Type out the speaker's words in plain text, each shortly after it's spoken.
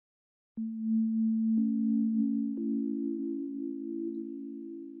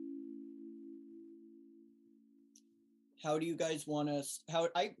How do you guys want us? How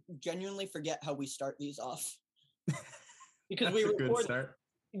I genuinely forget how we start these off because we That's a good record. start.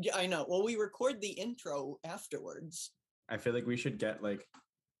 Yeah, I know. Well, we record the intro afterwards. I feel like we should get like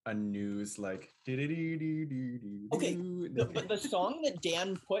a news like Okay, but the song that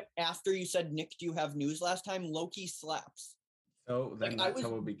Dan put after you said, "Nick, do you have news?" last time, Loki slaps. So then I that's was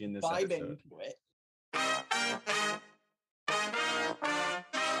how we'll begin this vibing episode. to it.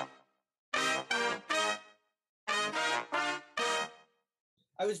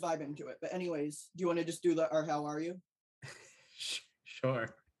 I was vibing to it. But anyways, do you want to just do the or how are you?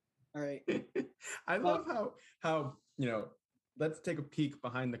 Sure. All right. I love how let's take a peek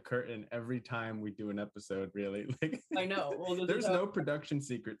behind the curtain every time we do an episode, really. Like I know. Well, there's no production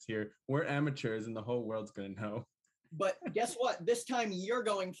secrets here. We're amateurs and the whole world's gonna know. But guess what? This time you're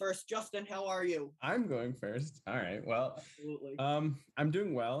going first. Justin, how are you? I'm going first. All right. Well, absolutely. I'm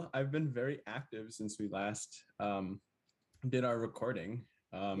doing well. I've been very active since we last did our recording.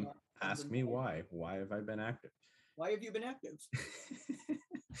 Ask me why. Why have I been active? Why have you been active?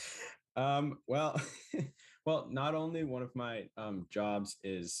 Well, well, not only one of my jobs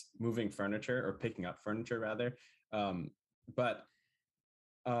is moving furniture or picking up furniture rather, but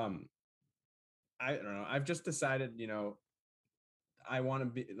I don't know. I've just decided, I want to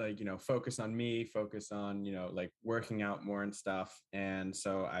be like, focus on me, focus on, like working out more and stuff. And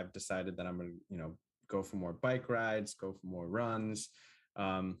so I've decided that I'm going to, go for more bike rides, go for more runs,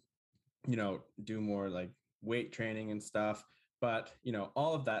 do more like weight training and stuff. But,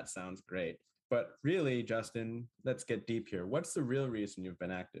 all of that sounds great. But really, Justin, let's get deep here. What's the real reason you've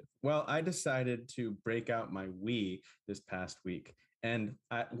been active? Well, I decided to break out my Wii this past week. And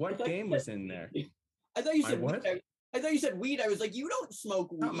what game was in there? I thought you said what? I thought you said weed. I was like, you don't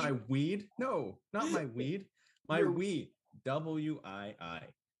smoke weed. Not my weed. No, not my weed. My Wii. Wii.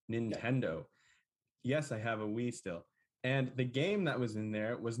 Nintendo. Okay. Yes, I have a Wii still. And the game that was in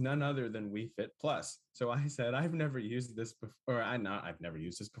there was none other than Wii Fit Plus. So I said, I've never used this before. Or I've never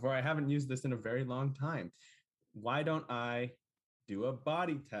used this before. I haven't used this in a very long time. Why don't I do a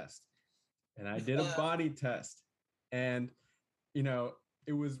body test? And I did a body test. And,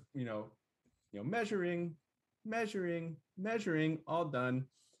 it was, measuring, all done.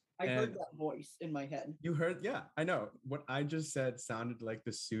 I heard that voice in my head. You heard? Yeah, I know. What I just said sounded like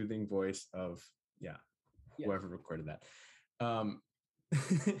the soothing voice of, whoever recorded that.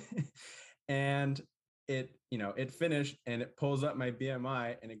 And it finished and it pulls up my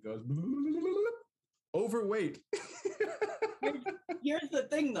BMI and it goes overweight. Here's the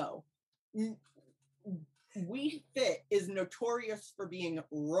thing though. Wii Fit is notorious for being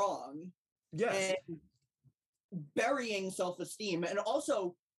wrong. Yes. And burying self-esteem. And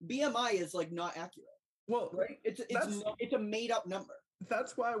also BMI is like not accurate. Well, right? It's a made up number.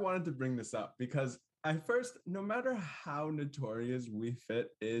 That's why I wanted to bring this up, because no matter how notorious Wii Fit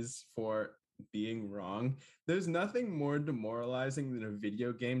is for being wrong, there's nothing more demoralizing than a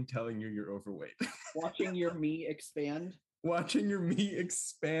video game telling you you're overweight. Watching your me expand. Watching your me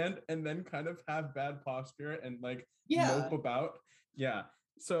expand and then kind of have bad posture and like mope about. Yeah.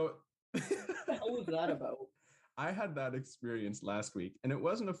 So what the hell was that about? I had that experience last week and it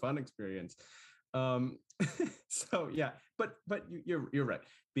wasn't a fun experience. So yeah, but you're right.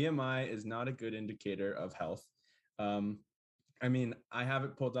 BMI is not a good indicator of health. I mean, I have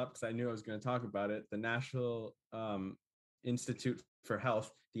it pulled up because I knew I was going to talk about it. The National Institute for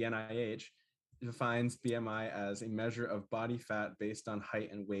Health, the NIH, defines BMI as a measure of body fat based on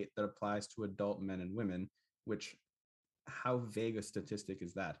height and weight that applies to adult men and women, which, how vague a statistic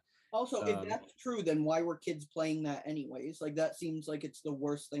is that? Also, if that's true, then why were kids playing that anyways? Like, that seems like it's the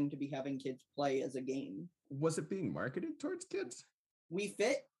worst thing to be having kids play as a game. Was it being marketed towards kids? Wii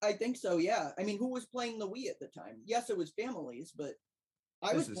Fit? I think so, yeah. I mean, who was playing the Wii at the time? Yes, it was families, but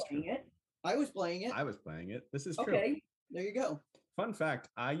I was playing it. I was playing it. This is true. Okay, there you go. Fun fact,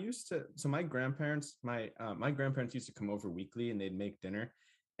 my grandparents, my grandparents used to come over weekly and they'd make dinner.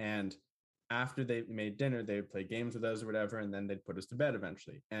 And after they made dinner, they would play games with us or whatever, and then they'd put us to bed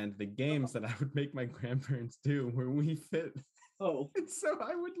eventually. And the games that I would make my grandparents do were Wii Fit. Oh. And so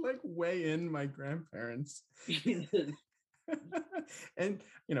I would like weigh in my grandparents. And,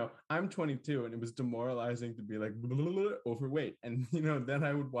 I'm 22 and it was demoralizing to be like overweight. And, then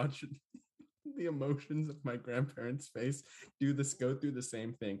I would watch the emotions of my grandparents' face go through the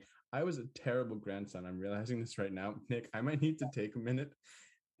same thing. I was a terrible grandson. I'm realizing this right now. Nick, I might need to take a minute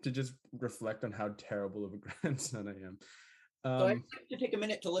to just reflect on how terrible of a grandson I am. So I'd like to take a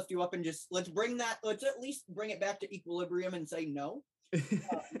minute to lift you up and just let's at least bring it back to equilibrium and say no.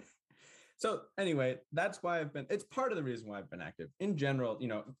 So anyway, that's why it's part of the reason why I've been active. In general,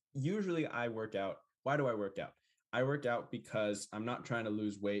 usually I work out. Why do I work out? I work out because I'm not trying to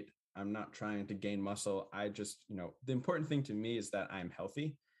lose weight. I'm not trying to gain muscle. I just, the important thing to me is that I'm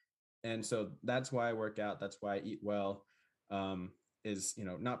healthy. And so that's why I work out. That's why I eat well. Is,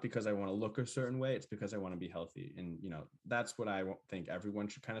 not because I want to look a certain way. It's because I want to be healthy. And, that's what I think everyone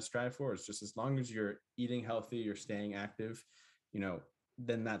should kind of strive for, is just as long as you're eating healthy, you're staying active,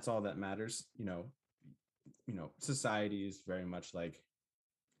 then that's all that matters. Society is very much like,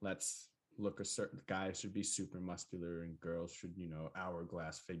 let's look a certain, guys should be super muscular and girls should,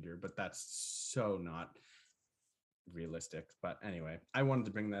 hourglass figure, but that's so not realistic. But anyway, I wanted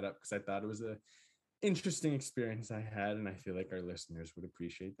to bring that up because I thought it was a interesting experience I had, and I feel like our listeners would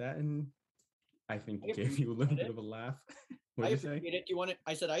appreciate that. And I think it gave you a little bit of a laugh. I appreciate it. Do you want it?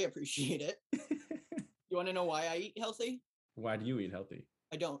 I said I appreciate it. You want to know why I eat healthy? Why do you eat healthy?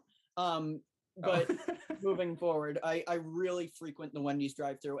 I don't. But moving forward, I really frequent the Wendy's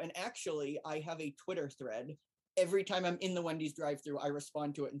drive-thru, and actually, I have a Twitter thread. Every time I'm in the Wendy's drive-thru, I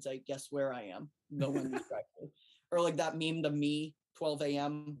respond to it and say, "Guess where I am?" The Wendy's drive-thru, or like that meme, the me 12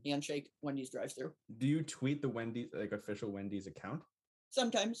 a.m. handshake, Wendy's drive-thru. Do you tweet the Wendy's, like official Wendy's account?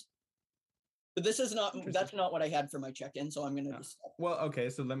 Sometimes. But this is not, that's not what I had for my check-in, so I'm going to just stop. Well, okay,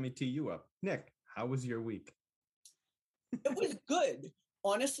 so let me tee you up. Nick, how was your week? It was good.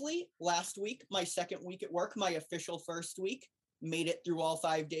 Honestly, last week, my second week at work, my official first week, made it through all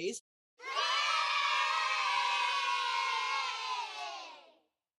 5 days.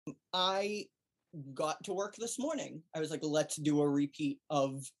 I got to work this morning. I was like, let's do a repeat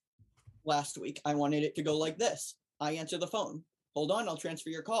of last week. I wanted it to go like this. I answer the phone. Hold on, I'll transfer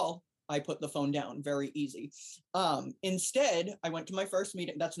your call. I put the phone down. Very easy. Instead, I went to my first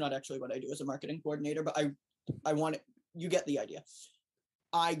meeting. That's not actually what I do as a marketing coordinator, but I want it. You get the idea.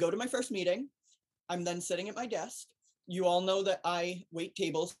 I go to my first meeting. I'm then sitting at my desk. You all know that I wait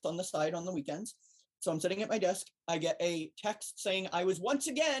tables on the side on the weekends. So I'm sitting at my desk. I get a text saying I was once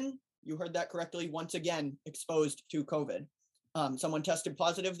again, you heard that correctly, once again exposed to COVID. Someone tested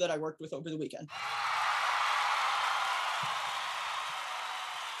positive that I worked with over the weekend.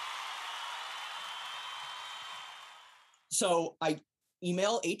 So I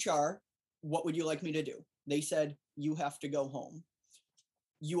email HR, what would you like me to do? They said, you have to go home.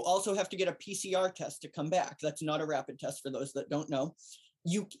 You also have to get a PCR test to come back. That's not a rapid test for those that don't know.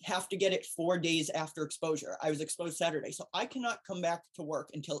 You have to get it 4 days after exposure. I was exposed Saturday, so I cannot come back to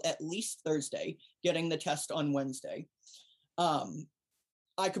work until at least Thursday, getting the test on Wednesday.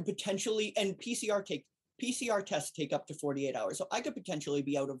 I could potentially, and PCR tests take up to 48 hours. So I could potentially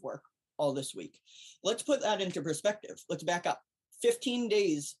be out of work all this week. Let's put that into perspective. Let's back up. 15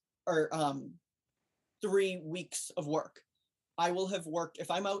 days or 3 weeks of work. I will have worked, if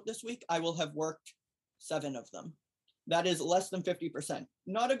I'm out this week, I will have worked 7 of them. That is less than 50%.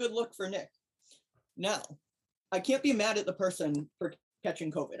 Not a good look for Nick. Now, I can't be mad at the person for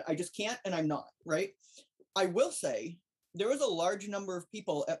catching COVID. I just can't, and I'm not, right? I will say there was a large number of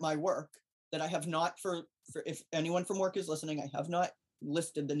people at my work that I have not, for if anyone from work is listening, I have not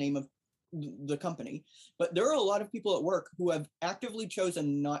listed the name of the company, but there are a lot of people at work who have actively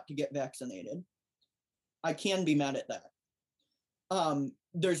chosen not to get vaccinated. I can be mad at that.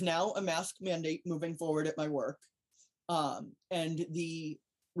 There's now a mask mandate moving forward at my work. And the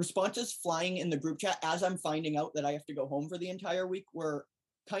responses flying in the group chat as I'm finding out that I have to go home for the entire week were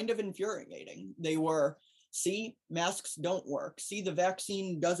kind of infuriating. They were, see, masks don't work. See, the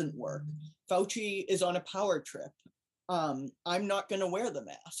vaccine doesn't work. Fauci is on a power trip. I'm not going to wear the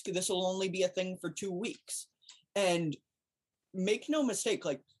mask. This will only be a thing for 2 weeks. And make no mistake,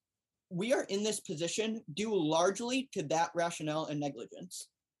 like, we are in this position due largely to that rationale and negligence.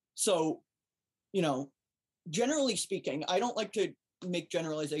 So, generally speaking, I don't like to make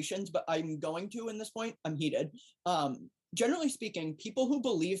generalizations, but I'm going to in this point. I'm heated. Generally speaking, people who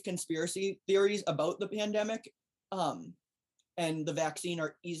believe conspiracy theories about the pandemic and the vaccine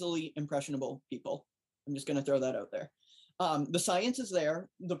are easily impressionable people. I'm just going to throw that out there. The science is there.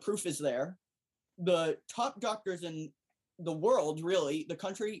 The proof is there. The top doctors in the world, really, the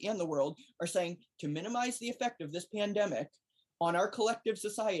country and the world, are saying to minimize the effect of this pandemic on our collective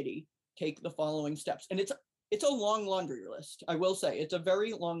society, take the following steps. And it's a long laundry list. I will say it's a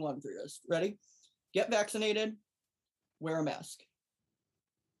very long laundry list. Ready? Get vaccinated, wear a mask.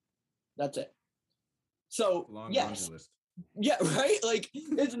 That's it. So long yes. laundry list. Yeah, right? Like,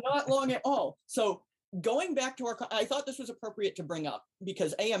 it's not long at all. So going back to I thought this was appropriate to bring up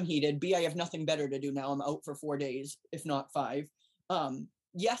because A, I'm heated, B, I have nothing better to do now. I'm out for 4 days, if not 5.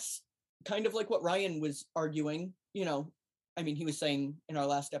 Yes, kind of like what Ryan was arguing, he was saying in our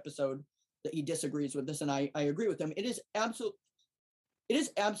last episode that he disagrees with this, and I agree with him. It is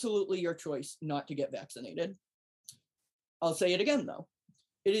absolutely your choice not to get vaccinated. I'll say it again, though.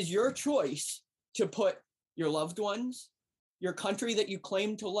 It is your choice to put your loved ones, your country that you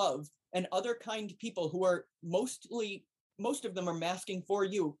claim to love, and other kind people who are most of them are masking for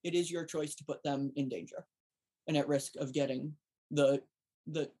you. It is your choice to put them in danger and at risk of getting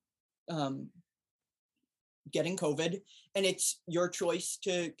getting COVID. And it's your choice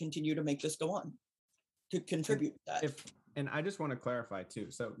to continue to make this go on, to contribute that. And I just want to clarify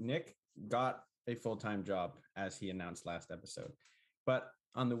too. So Nick got a full-time job, as he announced last episode, but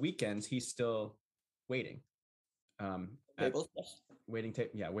on the weekends he's still waiting. Tables, waiting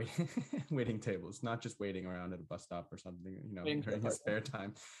tables, not just waiting around at a bus stop or something, waiting during his spare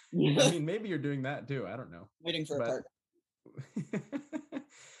time. Yeah. I mean, maybe you're doing that too. I don't know. Waiting for a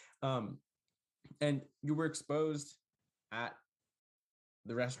partner. And you were exposed at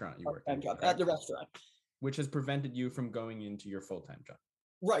the restaurant you worked at the restaurant, which has prevented you from going into your full-time job.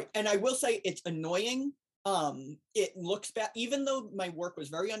 Right. And I will say it's annoying. It looks bad, even though my work was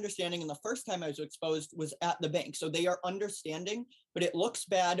very understanding, and the first time I was exposed was at the bank. So they are understanding, but it looks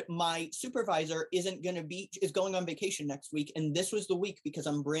bad. My supervisor is going on vacation next week. And this was the week, because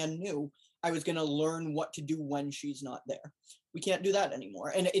I'm brand new, I was going to learn what to do when she's not there. We can't do that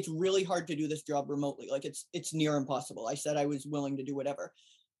anymore. And it's really hard to do this job remotely. Like it's near impossible. I said I was willing to do whatever.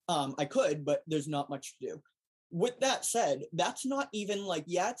 I could, but there's not much to do. With that said, that's not even like,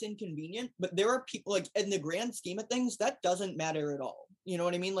 yeah, it's inconvenient, but there are people, like, in the grand scheme of things, that doesn't matter at all. You know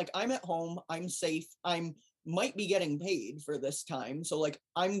what I mean? Like, I'm at home, I'm safe, might be getting paid for this time. So like,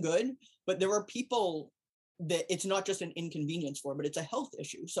 I'm good, but there are people that it's not just an inconvenience for, but it's a health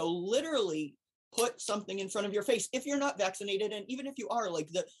issue. So literally put something in front of your face if you're not vaccinated. And even if you are,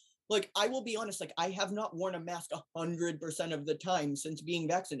 I will be honest, like, I have not worn a mask 100% of the time since being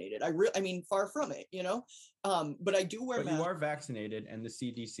vaccinated. I mean, far from it, but I do wear masks. You are vaccinated, and the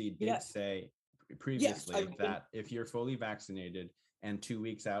CDC did say previously that if you're fully vaccinated and 2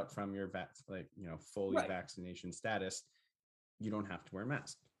 weeks out from your fully vaccination status, you don't have to wear a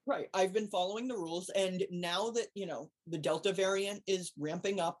mask. Right. I've been following the rules. And now that, the Delta variant is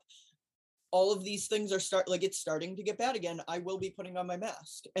ramping up, all of these things are it's starting to get bad again. I will be putting on my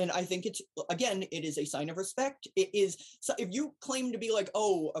mask. And I think it is a sign of respect. It is, so if you claim to be like,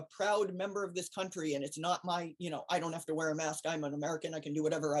 oh, a proud member of this country, and it's not my, I don't have to wear a mask, I'm an American, I can do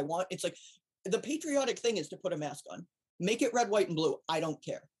whatever I want. It's like, the patriotic thing is to put a mask on. Make it red, white, and blue. I don't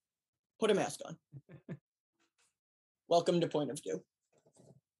care. Put a mask on. Welcome to Point of View.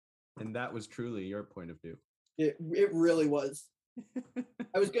 And that was truly your point of view. It really was.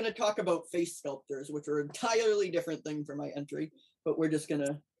 I was going to talk about face sculptors, which are an entirely different thing for my entry, but we're just going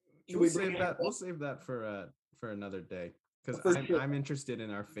to. We'll save that for another day, because I'm interested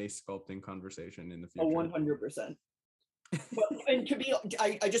in our face sculpting conversation in the future. 100%. And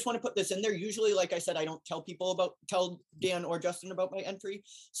I just want to put this in there. Usually, like I said, I don't tell Dan or Justin about my entry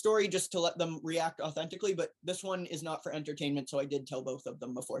story, just to let them react authentically. But this one is not for entertainment, so I did tell both of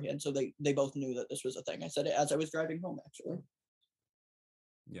them beforehand, so they both knew that this was a thing. I said it as I was driving home, actually.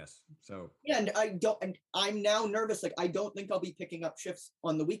 Yes. So yeah, and I'm now nervous. Like, I don't think I'll be picking up shifts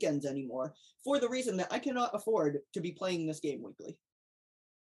on the weekends anymore, for the reason that I cannot afford to be playing this game weekly.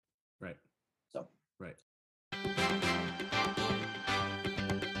 Right. So. Right.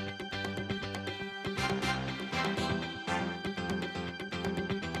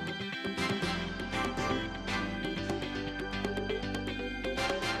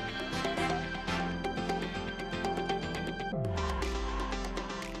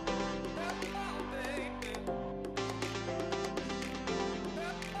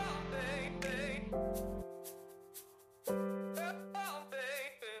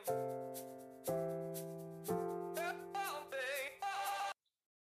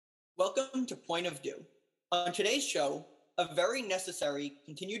 Welcome to Point of View. On today's show, a very necessary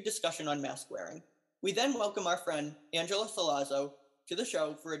continued discussion on mask wearing. We then welcome our friend Angela Salazzo to the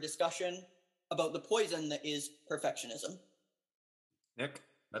show for a discussion about the poison that is perfectionism. Nick,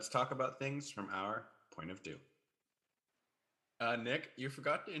 let's talk about things from our point of view. Nick, you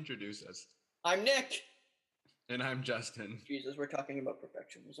forgot to introduce us. I'm Nick. And I'm Justin. Jesus, we're talking about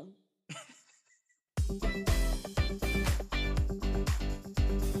perfectionism.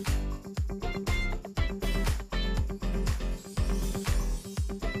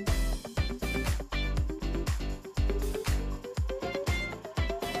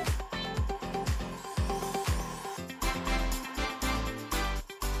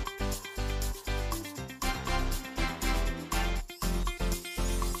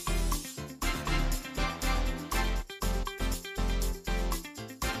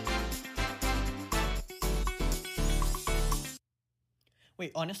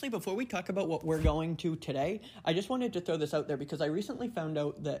 Wait, honestly, before we talk about what we're going to today, I just wanted to throw this out there because I recently found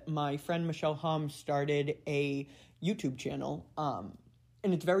out that my friend Michelle Hom started a YouTube channel,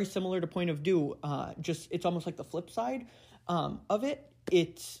 and it's very similar to Point of View. Just it's almost like the flip side of it.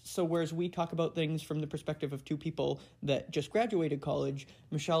 It's so whereas we talk about things from the perspective of two people that just graduated college,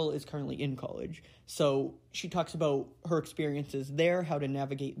 Michelle is currently in college. So she talks about her experiences there, how to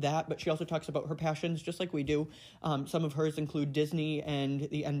navigate that, but she also talks about her passions just like we do. Some of hers include Disney and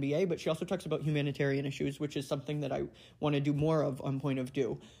the NBA, but she also talks about humanitarian issues, which is something that I want to do more of on Point of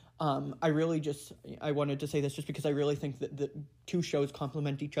View. I wanted to say this just because I really think that the two shows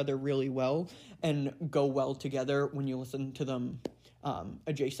complement each other really well and go well together when you listen to them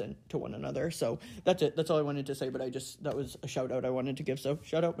adjacent to one another. So that's it. That's all I wanted to say, but that was a shout out I wanted to give. So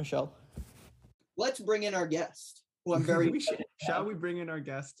shout out, Michelle. Let's bring in our guest, who I'm very Shall we bring in our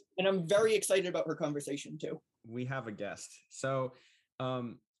guest? And I'm very excited about her conversation too. We have a guest. So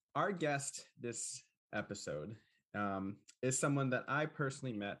our guest this episode is someone that I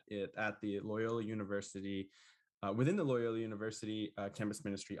personally met at the Loyola University, within the Loyola University campus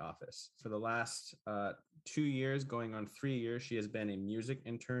ministry office. For the last 2 years, going on 3 years, she has been a music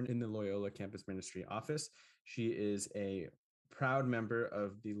intern in the Loyola campus ministry office. She is a proud member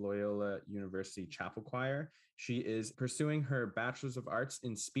of the Loyola University Chapel Choir. She is pursuing her Bachelor's of Arts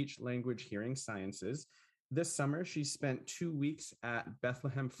in Speech Language Hearing Sciences. This summer, she spent 2 weeks at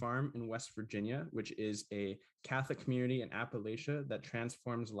Bethlehem Farm in West Virginia, which is a Catholic community in Appalachia that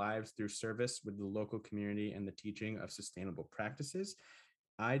transforms lives through service with the local community and the teaching of sustainable practices.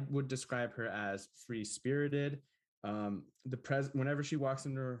 I would describe her as free-spirited. Whenever she walks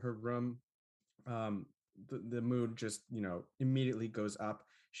into her room, the mood just, immediately goes up.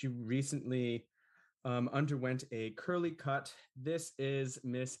 She recently underwent a curly cut. This is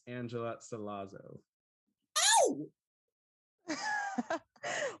Miss Angela Salazzo. Ow!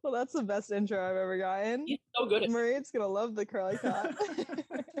 Well, that's the best intro I've ever gotten. He's so good at Maria's gonna love the curly cut.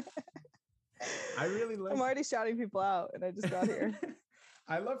 I really like. I'm already shouting people out, and I just got here.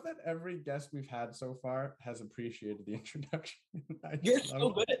 I love that every guest we've had so far has appreciated the introduction. You're so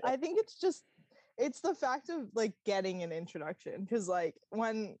good at I think it's the fact of like getting an introduction, because like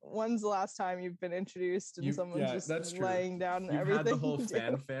when's the last time you've been introduced and someone's just laying down You've everything? had the whole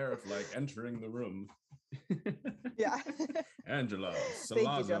fanfare of like entering the room. Yeah. Angela Salazzo.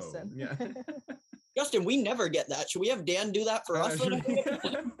 Thank you, Justin. Yeah. Justin, we never get that. Should we have Dan do that for us?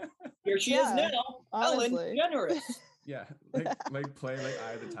 Here she is Yeah, now. honestly. Ellen Generous. Yeah, like play like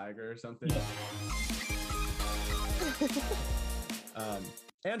Eye of the Tiger or something.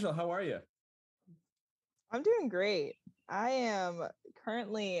 Angela, how are you? I'm doing great. I am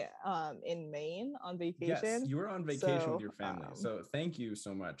currently in Maine on vacation. Yes, you were on vacation with your so, family. So thank you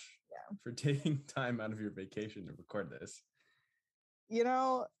so much for taking time out of your vacation to record this.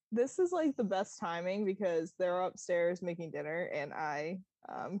 This is like the best timing because they're upstairs making dinner and I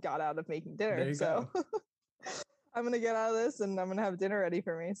got out of making dinner. There you so go. I'm going to get out of this and I'm going to have dinner ready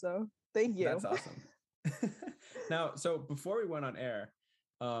for me. So thank you. That's awesome. Now, so before we went on air,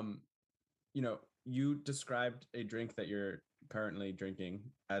 you described a drink that you're currently drinking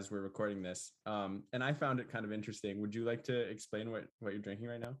as we're recording this. And I found it kind of interesting. Would you like to explain what you're drinking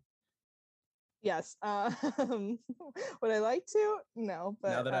right now? Yes. Would I like to? No, but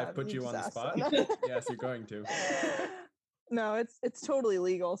now that I've put you on the spot, yes, you're going to. No, it's totally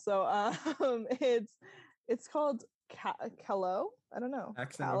legal. So it's called Calo. I don't know.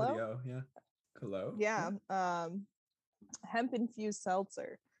 Accent over the O, yeah. Calo. Yeah. Hemp infused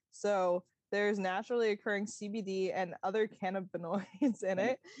seltzer. So there's naturally occurring CBD and other cannabinoids in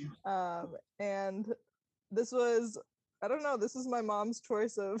it. And this was, I don't know, this is my mom's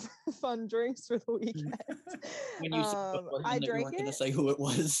choice of fun drinks for the weekend. When you said beforehand I that drank you weren't going it. to say who it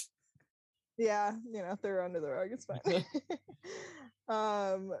was. Yeah, throw her under the rug. It's fine.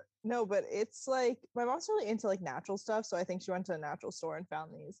 No, but it's like my mom's really into like natural stuff, so I think she went to a natural store and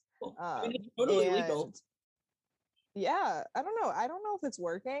found these. It's totally legal. Yeah, I don't know. I don't know if it's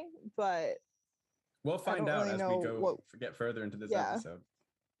working, but we'll find out really as we go get further into this episode.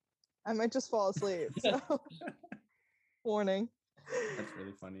 I might just fall asleep. So warning. That's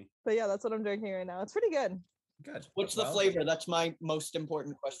really funny. But yeah, that's what I'm drinking right now. It's pretty good. Good. What's the flavor? That's my most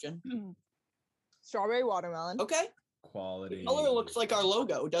important question. Strawberry watermelon. Okay. Quality. The color looks like our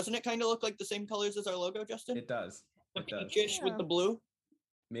logo. Doesn't it kind of look like the same colors as our logo, Justin? It does. The peachish with the blue.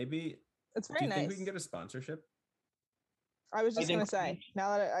 Maybe. It's very nice. Do you nice. think we can get a sponsorship? I was just going to say,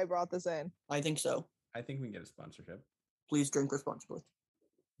 now that I brought this in. I think so. I think we can get a sponsorship. Please drink responsibly.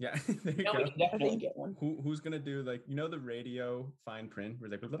 Yeah, there you Now we go. can definitely get one. Who's gonna do, like, you know, the radio fine print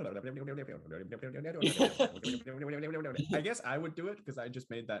where it's like I guess I would do it because I just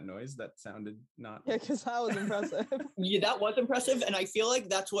made that noise that sounded not. Yeah, because that was impressive. Yeah, that was impressive, and I feel like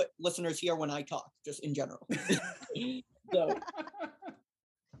that's what listeners hear when I talk, just in general. So,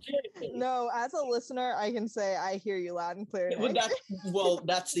 No, as a listener, I can say I hear you loud and clear. well, Nick.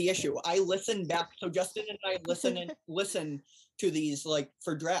 that's the issue. I listen back. So Justin and I listen to these, like,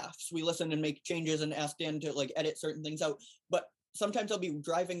 for drafts. We listen and make changes and ask Dan to, like, edit certain things out. But sometimes I'll be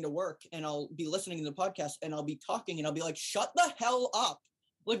driving to work and I'll be listening to the podcast and I'll be talking and I'll be like, shut the hell up.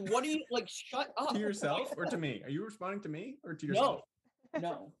 Like, what are you, like, shut up. To yourself or to me? Are you responding to me or to yourself?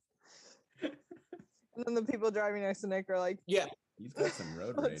 No. And then the people driving next to Nick are like, Yeah, He's got some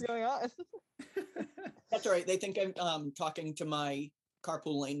road "What's rage. going on?" that's all right. They think I'm talking to my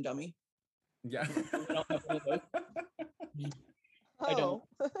carpool lane dummy. Yeah. I don't have one of those. I don't.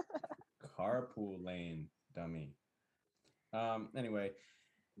 Oh, Carpool lane, dummy. Anyway,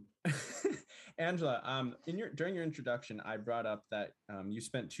 Angela, during your introduction, I brought up that you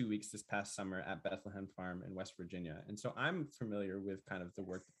spent 2 weeks this past summer at Bethlehem Farm in West Virginia, and so I'm familiar with kind of the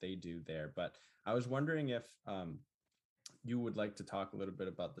work that they do there. But I was wondering if you would like to talk a little bit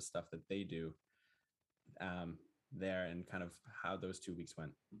about the stuff that they do there and kind of how those 2 weeks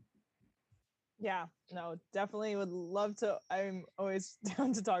went. yeah, no, definitely would love to. I'm always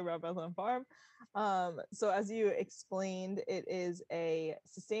down to talk about Bethlehem Farm. So as you explained, it is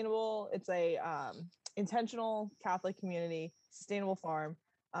it's a intentional Catholic community, sustainable farm.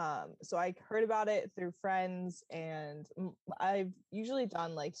 So I heard about it through friends, and I've usually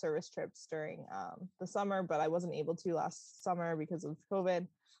done like service trips during the summer, but I wasn't able to last summer because of COVID.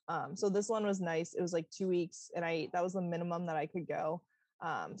 So this one was nice. It was like 2 weeks, and that was the minimum that I could go.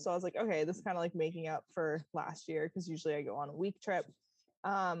 So I was like, okay, this is kind of like making up for last year because usually I go on a week trip.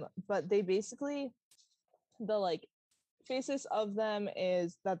 But they basically, the like basis of them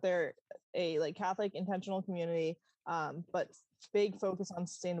is that they're a like Catholic intentional community, but big focus on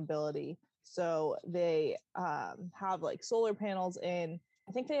sustainability. So they have like solar panels in.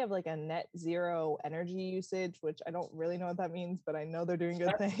 I think they have like a net zero energy usage, which I don't really know what that means, but I know they're doing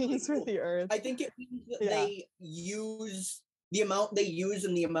good things with the earth. I think it means that Yeah. they use the amount they use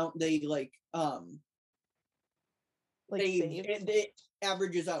and the amount they Like save. it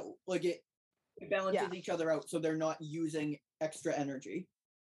averages out. Like it balances Yeah. each other out, so they're not using extra energy.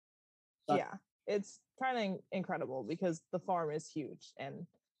 Yeah, it's kind of incredible because the farm is huge and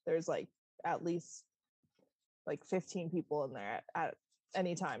there's like at least like 15 people in there at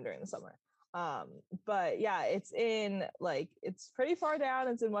any time during the summer. But yeah, it's pretty far down.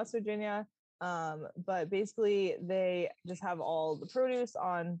 It's in West Virginia. But basically they just have all the produce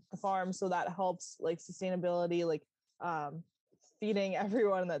on the farm, so that helps like sustainability, like feeding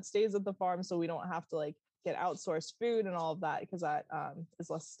everyone that stays at the farm, so we don't have to like get outsourced food and all of that, because that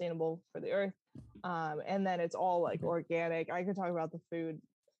is less sustainable for the earth. And then it's all like organic. I could talk about the food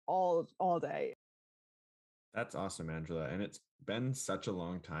all day. That's awesome, Angela. And it's been such a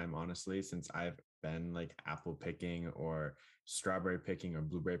long time, honestly, since I've been like apple picking or strawberry picking or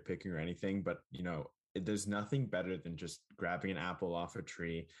blueberry picking or anything. But, there's nothing better than just grabbing an apple off a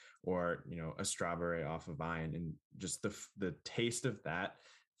tree or, a strawberry off a vine, and just the taste of that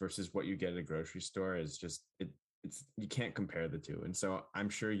versus what you get at a grocery store is just, it's you can't compare the two. And so I'm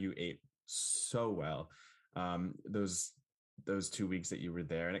sure you ate so well those 2 weeks that you were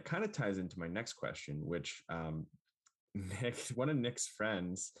there. And it kind of ties into my next question, which Nick, one of Nick's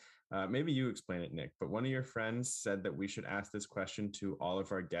friends, maybe you explain it, Nick, but one of your friends said that we should ask this question to all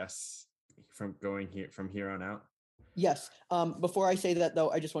of our guests from here on out. Yes. Before I say that,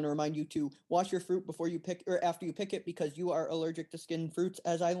 though, I just want to remind you to wash your fruit before you pick or after you pick it, because you are allergic to skinned fruits,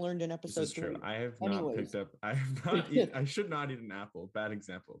 as I learned in episode 3. This is true. I have not picked up. I have not. I should not eat an apple. Bad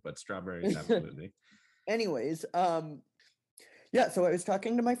example, but strawberries absolutely. Anyways, yeah. So I was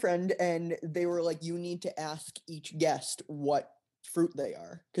talking to my friend, and they were like, "You need to ask each guest what fruit they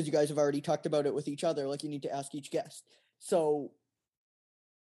are, because you guys have already talked about it with each other. Like, you need to ask each guest." So.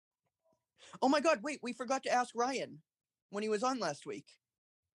 Oh my God, wait, we forgot to ask Ryan when he was on last week.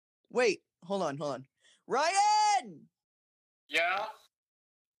 Wait, hold on. Ryan! Yeah?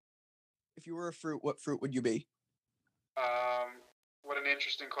 If you were a fruit, what fruit would you be? What an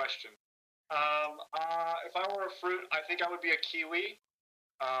interesting question. If I were a fruit, I think I would be a kiwi,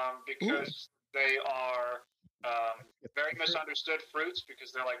 because they are very misunderstood fruits,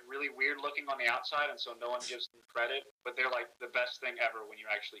 because they're like really weird looking on the outside, and so no one gives them credit, but they're like the best thing ever when you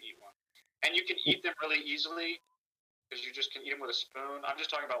actually eat one. And you can eat them really easily, because you just can eat them with a spoon. I'm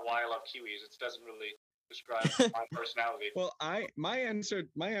just talking about why I love kiwis. It doesn't really describe my personality. Well, my answer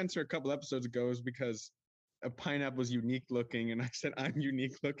a couple episodes ago is because a pineapple's unique looking, and I said I'm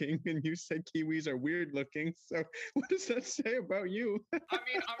unique looking, and you said kiwis are weird looking. So what does that say about you? I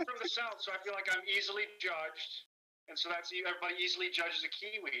mean, I'm from the South, so I feel like I'm easily judged. And so everybody easily judges a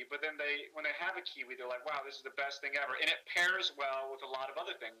kiwi, but then when they have a kiwi, they're like, wow, this is the best thing ever. And it pairs well with a lot of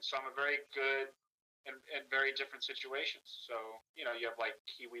other things. So I'm a very good in very different situations. So, you have like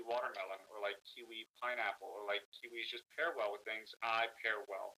kiwi watermelon or like kiwi pineapple or like kiwis just pair well with things. I pair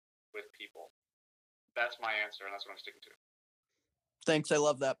well with people. That's my answer, and that's what I'm sticking to. Thanks. I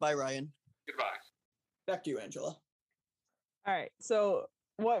love that. Bye, Ryan. Goodbye. Back to you, Angela. All right. So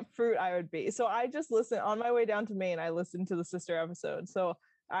what fruit I would be. So I just listened on my way down to Maine. I listened to the sister episode. So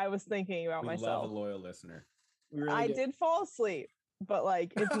I was thinking about We myself. love a loyal listener. We really I do. did fall asleep, but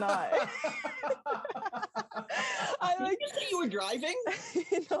like it's not. I Did like. you say you were driving?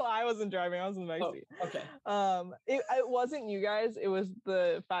 No, I wasn't driving. I was in the back Oh, seat. okay. It wasn't you guys. It was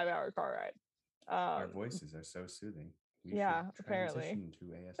the 5-hour car ride. Our voices are so soothing. We yeah, should apparently. transition to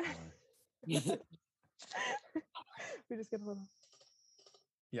ASMR. We just get a little.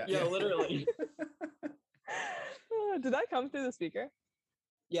 Yeah, literally. Did that come through the speaker?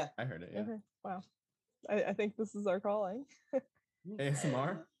 I heard it. Yeah. Okay. Wow. I think this is our calling.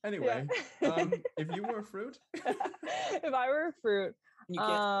 ASMR. Anyway, Yeah. if you were a fruit, If I were a fruit, You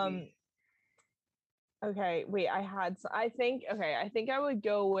can't okay, wait, I think I would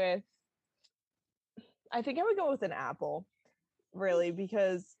go with an apple, really,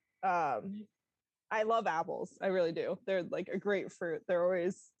 because I love apples. I really do. They're like a great fruit. They're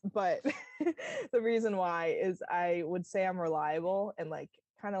always, but the reason why is I would say I'm reliable and like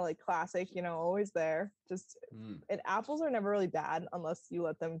kind of like classic, always there. Just and apples are never really bad unless you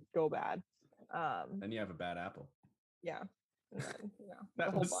let them go bad. then you have a bad apple. Yeah. And then, the That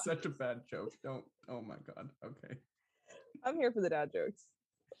whole was bunch. such a bad joke. Don't. Oh my god. Okay. I'm here for the dad jokes.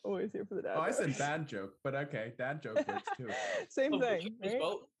 Always here for the dad Oh, I jokes. said bad joke, but okay, dad joke works too. Same Oh, thing. it was Right?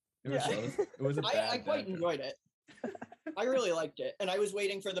 both. It was Yeah. both. It was a bad. I quite dad joke. enjoyed it. I really liked it, and I was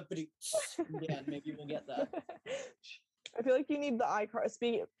waiting for the again. Maybe we'll get that. I feel like you need the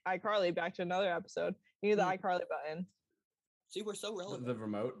iCarly, back to another episode. You need the iCarly button. See, we're so relevant. The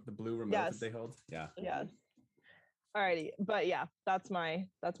remote, the blue remote Yes. that they hold. Yeah. Yes. Alrighty. But yeah, that's my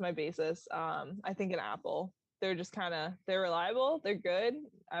basis. I think an apple. They're just they're reliable, they're good.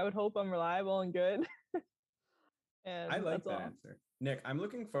 I would hope I'm reliable and good. And I like that's that all. answer. Nick, I'm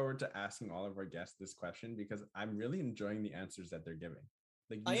looking forward to asking all of our guests this question because I'm really enjoying the answers that they're giving.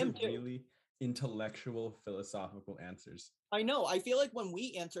 Like I these am are too. really intellectual, philosophical answers. I know. I feel like when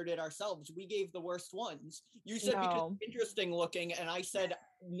we answered it ourselves, we gave the worst ones. You said because No. it's interesting looking, and I said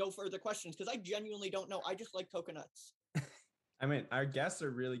no further questions because I genuinely don't know. I just like coconuts. I mean, our guests are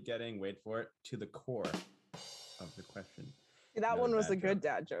really getting, wait for it, to the core of the question. See, that Another one was bad a good joke.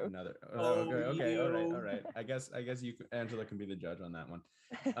 dad joke. Another. Oh, Okay. All you. right. I guess you, Angela, can be the judge on that one.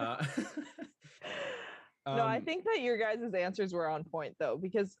 No, I think that your guys' answers were on point though,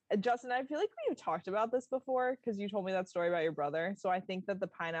 because Justin, I feel like we've talked about this before because you told me that story about your brother. So I think that the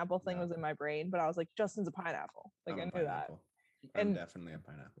pineapple thing Yeah. was in my brain, but I was like, Justin's a pineapple. Like I'm I a knew that. pineapple. I'm And- definitely a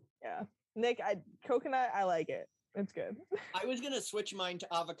pineapple. Yeah. Nick, coconut, I like it. It's good. I was gonna switch mine to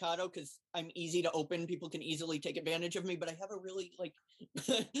avocado because I'm easy to open. People can easily take advantage of me, but I have a really like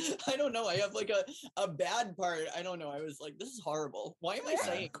I don't know. I have like a bad part. I don't know. I was like, this is horrible. Why am I Yeah.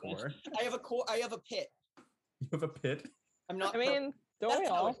 saying this? Core. I have a core. I have a pit. You have a pit. I'm not. I mean, don't That's we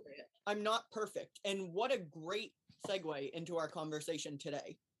how I all? say it. I'm not perfect. And what a great segue into our conversation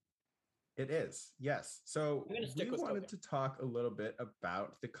today. It is, yes. So I'm gonna stick we with wanted cooking. to talk a little bit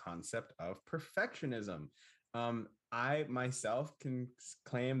about the concept of perfectionism. I myself can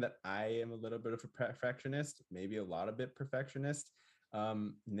claim that I am a little bit of a perfectionist, maybe a lot of bit perfectionist.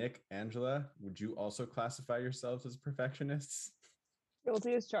 Nick, Angela, would you also classify yourselves as perfectionists?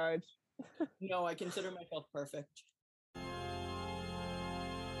 Guilty as charged. No, I consider myself perfect.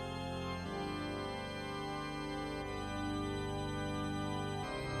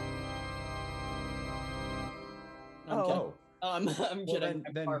 I'm kidding. Oh, I'm well, kidding.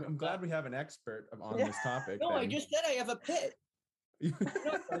 then far from I'm glad that. we have an expert on Yeah. this topic. No, I then. just said I have a pit. I'm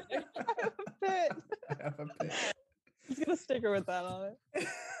not perfect. Fit. I have a pit. Just get a sticker with that on it.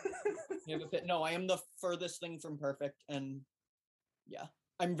 I have a pit. No, I am the furthest thing from perfect, and yeah,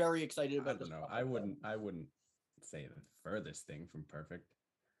 I'm very excited I about this. don't know. topic, though. I wouldn't say the furthest thing from perfect.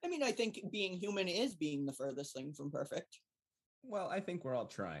 I mean, I think being human is being the furthest thing from perfect. Well, I think we're all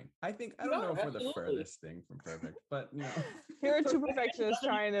trying. I We don't know are, if we're the absolutely. furthest thing from perfect, but Here are two perfectionists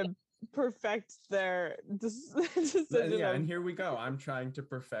trying to perfect their decision. Yeah, and here we go. I'm trying to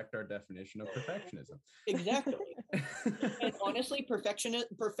perfect our definition of perfectionism. Exactly. And honestly,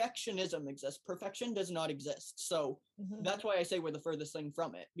 perfectionism exists. Perfection does not exist. So that's why I say we're the furthest thing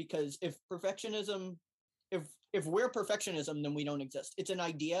from it. Because if perfectionism, if we're perfectionism, then we don't exist. It's an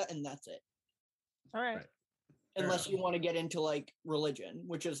idea, and that's it. All right. Unless you want to get into like religion,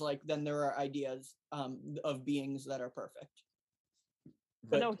 which is like then there are ideas of beings that are perfect.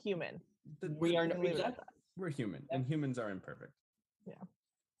 But no human. We are exactly. We're human, and humans are imperfect. Yeah.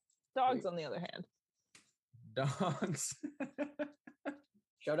 Dogs, on the other hand. Dogs.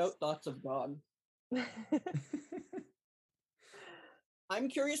 Shout out thoughts of dog. I'm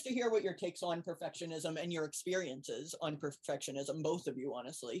curious to hear what your takes on perfectionism and your experiences on perfectionism, both of you,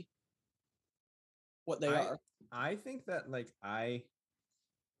 honestly. What they are. I think that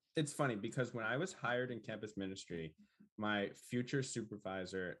it's funny because when I was hired in campus ministry, my future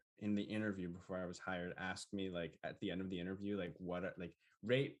supervisor in the interview before I was hired asked me like at the end of the interview, like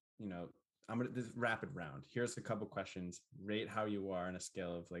rate, I'm gonna this rapid round. Here's a couple questions. Rate how you are on a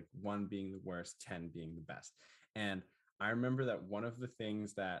scale of like 1 being the worst, 10 being the best. And I remember that one of the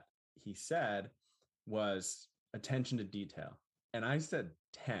things that he said was attention to detail. And I said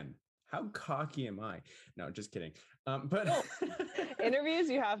 10. How cocky am I? No, just kidding. But interviews,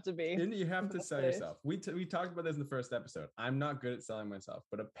 you have to be. You have to sell yourself. We talked about this in the first episode. I'm not good at selling myself,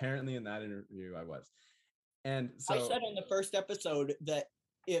 but apparently in that interview I was. And so I said in the first episode that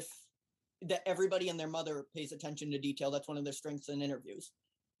that everybody and their mother pays attention to detail. That's one of their strengths in interviews.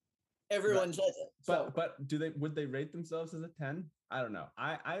 Everyone says it. So. But would they rate themselves as a 10? I don't know.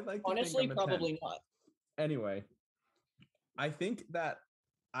 I like to honestly think I'm a probably 10. not. Anyway, I think that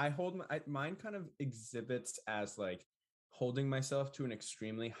I hold mine kind of exhibits as like holding myself to an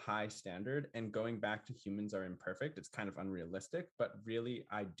extremely high standard, and going back to humans are imperfect. It's kind of unrealistic, but really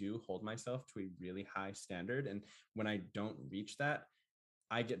I do hold myself to a really high standard. And when I don't reach that,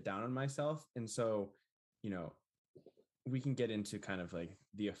 I get down on myself. And so, we can get into kind of like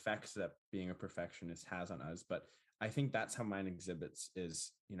the effects that being a perfectionist has on us. But I think that's how mine exhibits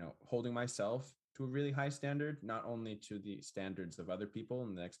is, holding myself to a really high standard, not only to the standards of other people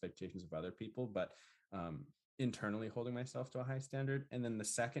and the expectations of other people, but internally holding myself to a high standard. And then the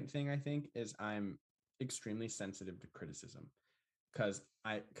second thing I think is I'm extremely sensitive to criticism because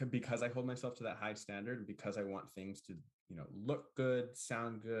I hold myself to that high standard, and because I want things to, look good,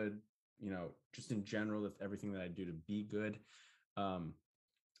 sound good, just in general, if everything that I do to be good,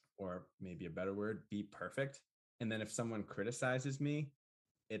 or maybe a better word, be perfect. And then if someone criticizes me,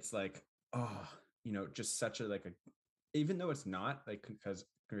 it's like, oh, just such a even though it's not like, because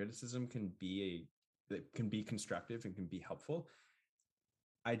criticism can be constructive and can be helpful.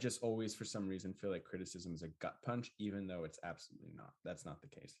 I just always, for some reason, feel like criticism is a gut punch, even though it's absolutely not. That's not the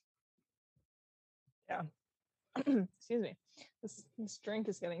case. Yeah. Excuse me. This drink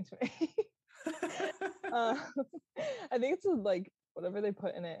is getting to me. I think it's like whatever they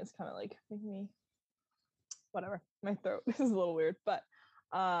put in it is kind of like making me whatever. My throat is a little weird, but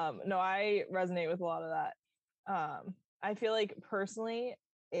no, I resonate with a lot of that. I feel like personally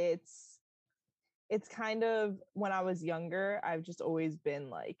it's kind of when I was younger, I've just always been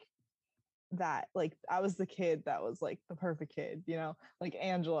like that. Like I was the kid that was like the perfect kid, like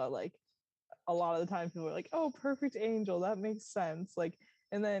Angela, like a lot of the time people are like, oh, perfect angel, that makes sense. Like,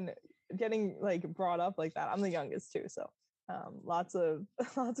 and then getting like brought up like that. I'm the youngest too, so lots of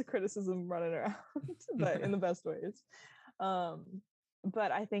criticism running around, but in the best ways.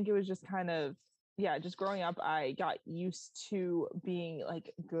 But I think it was just kind of, just growing up, I got used to being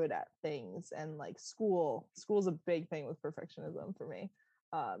like good at things, and like school's a big thing with perfectionism for me.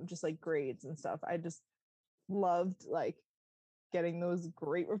 Just like grades and stuff. I just loved like getting those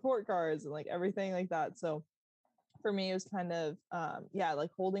great report cards and like everything like that. So for me, it was kind of,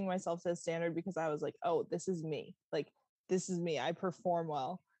 like holding myself to a standard because I was like, oh, this is me. Like, this is me. I perform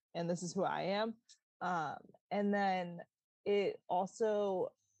well and this is who I am. And then it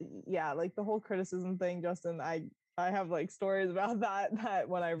also, like the whole criticism thing, Justin, I have like stories about that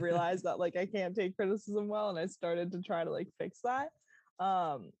when I realized that like I can't take criticism well, and I started to try to like fix that.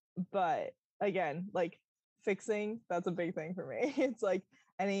 But again, like fixing, that's a big thing for me. It's like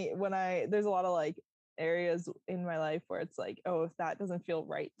there's a lot of like areas in my life where it's like, oh, if that doesn't feel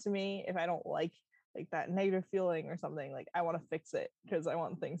right to me, if I don't like that negative feeling or something, like I want to fix it because I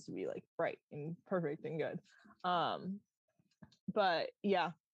want things to be like right and perfect and good. But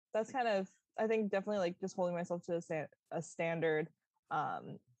yeah, that's kind of, I think definitely like just holding myself to a standard,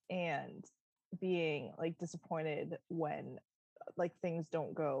 and being like disappointed when like things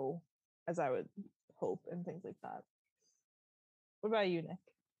don't go as I would hope and things like that. What about you, Nick?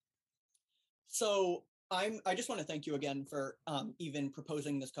 So I just want to thank you again for even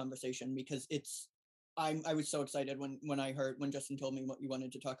proposing this conversation, because I was so excited when Justin told me what you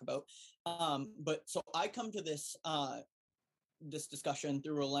wanted to talk about. But so I come to this discussion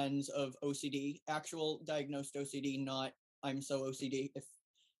through a lens of OCD, actual diagnosed OCD, not I'm so OCD. If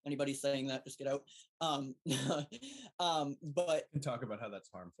anybody's saying that, just get out. But And talk about how that's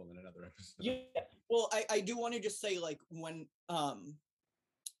harmful in another episode. yeah, well, I do want to just say, like, when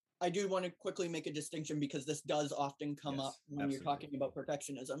I do want to quickly make a distinction, because this does often come up when you're talking about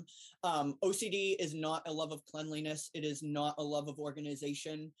perfectionism. OCD is not a love of cleanliness. It is not a love of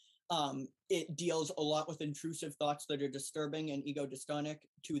organization. It deals a lot with intrusive thoughts that are disturbing and ego dystonic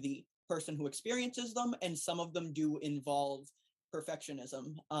to the person who experiences them, and some of them do involve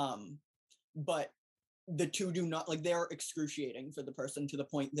perfectionism. But the two do not, like, they're excruciating for the person to the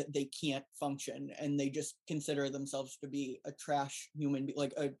point that they can't function, and they just consider themselves to be a trash human,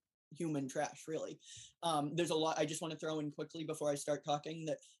 like a human trash, really. There's a lot I just want to throw in quickly before I start talking,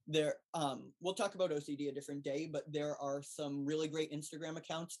 that we'll talk about OCD a different day, but there are some really great Instagram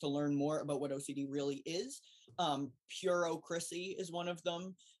accounts to learn more about what OCD really is. Purocracy is one of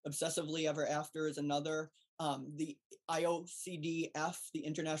them. Obsessively Ever After is another. The IOCDF, the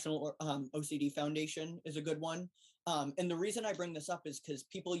International OCD Foundation, is a good one. And the reason I bring this up is because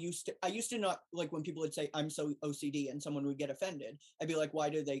I used to not like when people would say, I'm so OCD, and someone would get offended. I'd be like, why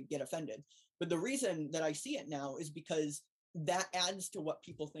do they get offended? But the reason that I see it now is because that adds to what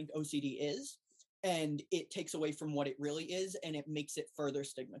people think OCD is, and it takes away from what it really is, and it makes it further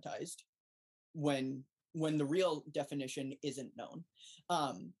stigmatized when the real definition isn't known.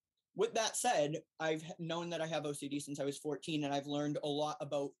 With that said, I've known that I have OCD since I was 14, and I've learned a lot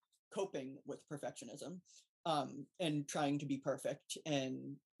about coping with perfectionism, and trying to be perfect,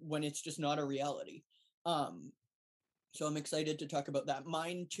 and when it's just not a reality. So I'm excited to talk about that.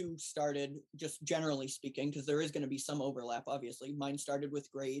 Mine too started, just generally speaking, because there is going to be some overlap, obviously. Mine started with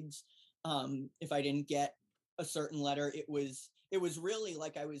grades. If I didn't get a certain letter, it was really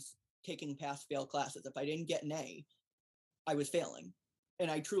like I was taking pass-fail classes. If I didn't get an A, I was failing. And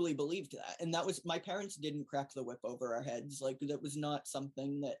I truly believed that. And that was, my parents didn't crack the whip over our heads. Like, that was not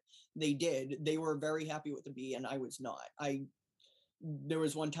something that they did. They were very happy with the B, and I was not. There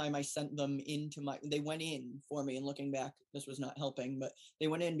was one time I sent them they went in for me, and looking back, this was not helping, but they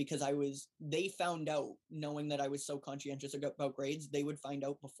went in because they found out, knowing that I was so conscientious about grades, they would find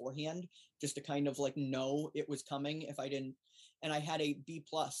out beforehand, just to kind of like know it was coming if I didn't. And I had a B+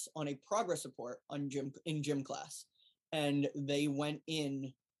 on a progress report in gym class. And they went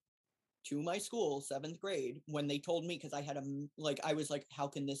in to my school, 7th grade, when they told me, because I was like, how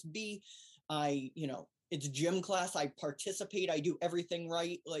can this be? It's gym class. I participate. I do everything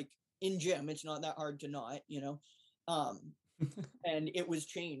right. Like, in gym, it's not that hard to not, and it was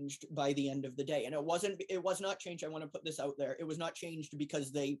changed by the end of the day. And it was not changed. I want to put this out there. It was not changed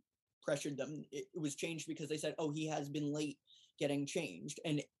because they pressured them. It was changed because they said, oh, he has been late getting changed,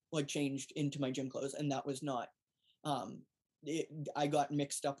 and like changed into my gym clothes. And that was not, I got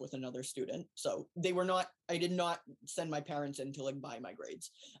mixed up with another student. So I did not send my parents in to like buy my grades.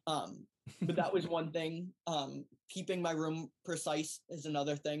 But that was one thing. Keeping my room precise is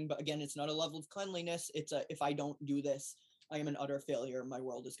another thing. But again, it's not a level of cleanliness. It's if I don't do this, I am an utter failure. My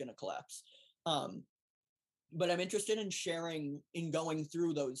world is going to collapse. But I'm interested in sharing, in going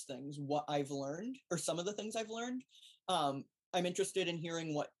through those things, what I've learned, or some of the things I've learned. I'm interested in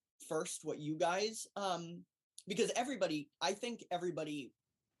hearing what you guys, because I think everybody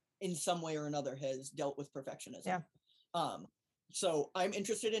in some way or another has dealt with perfectionism. Yeah. So I'm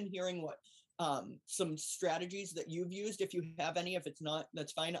interested in hearing what some strategies that you've used, if you have any. If it's not,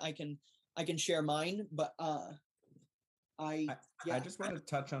 that's fine. I can share mine, but I just want to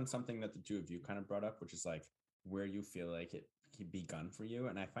touch on something that the two of you kind of brought up, which is like where you feel like it begun for you.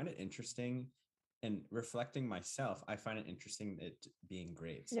 And I find it interesting, and reflecting myself, I find it interesting it being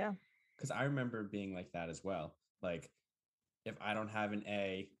grades. Yeah. Because I remember being like that as well. Like, if I don't have an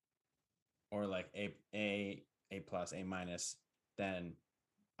A, or like A+, A-, A-, then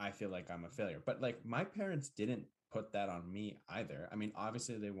I feel like I'm a failure. But like, my parents didn't put that on me either. I mean,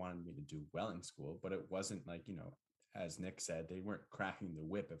 obviously they wanted me to do well in school, but it wasn't like, as Nick said, they weren't cracking the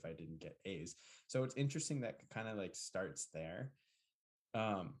whip if I didn't get A's. So it's interesting that kind of like starts there.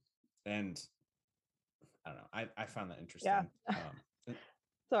 And I don't know. I found that interesting. Yeah.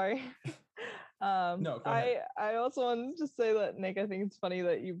 Sorry. No, go ahead. I also wanted to say that, Nick, I think it's funny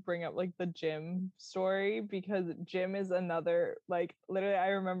that you bring up like the gym story, because gym is another, like, literally, I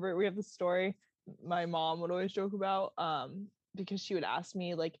remember we have the story my mom would always joke about, because she would ask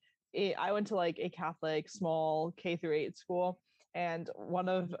me, like, I went to like a Catholic small K-8 school, And one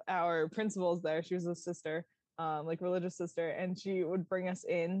of our principals there, she was a sister, like religious sister, and she would bring us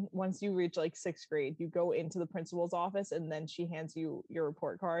in. Once you reach like 6th grade, you go into the principal's office, and then she hands you your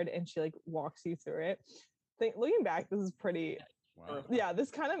report card, and she like walks you through it. Looking back, this is pretty. Wow. Yeah,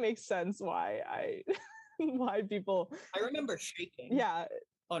 this kind of makes sense why why people. I remember shaking. Yeah,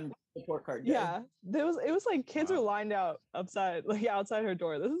 on report card day. yeah, it was like kids Wow. are lined out outside her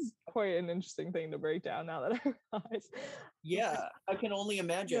door. This is quite an interesting thing to break down now that I realize. Yeah, I can only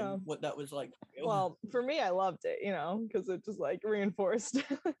imagine Yeah. what that was like. Well, for me, I loved it, because it just like reinforced.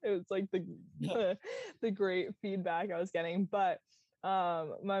 It was like the great feedback I was getting. But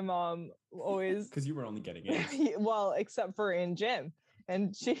my mom always, Because you were only getting it. well, except for in gym.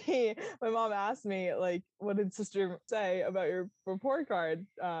 And my mom asked me, like, what did sister say about your report card?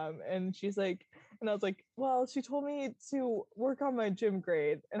 And she's like, and I was like, well, she told me to work on my gym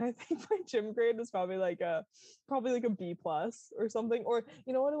grade. And I think my gym grade was probably like a B+ or something. Or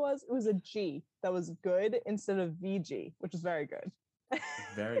you know what it was? It was a G that was good instead of VG, which is very good.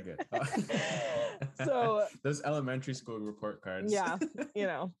 Very good. So those elementary school report cards. yeah,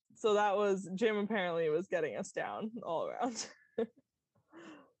 so that was gym apparently was getting us down all around.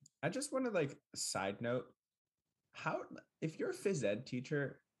 I just want to like side note, how if you're a phys ed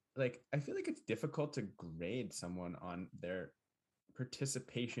teacher, like I feel like it's difficult to grade someone on their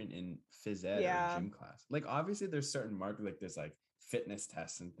participation in phys ed Yeah. or gym class. Like obviously there's certain markers, like there's like fitness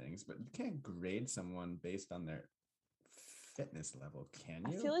tests and things, but you can't grade someone based on their fitness level, can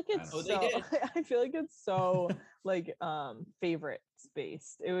you? I feel like I it's don't they know. so did. I feel like it's so like favorites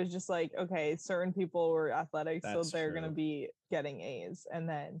based. It was just like, okay, certain people were athletic, so That's they're gonna true. be getting A's, and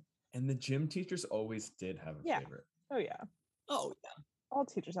then And the gym teachers always did have a Yeah. favorite. oh yeah, Oh, all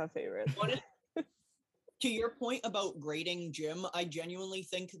teachers have favorites. Honest- to your point about grading gym, I genuinely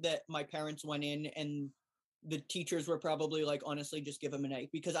think that my parents went in and the teachers were probably like, honestly, just give him an A,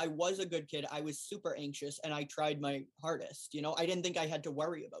 because I was a good kid. I was super anxious and I tried my hardest. I didn't think I had to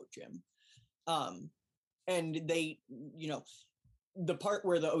worry about gym. And they, the part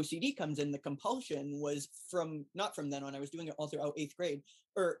where the OCD comes in, the compulsion, was not from then on. I was doing it all throughout 8th grade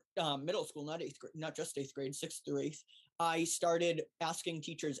or middle school, not 8th grade, not just 8th grade, 6th through 8th. I started asking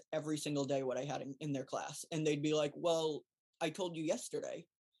teachers every single day what I had in their class. And they'd be like, well, I told you yesterday.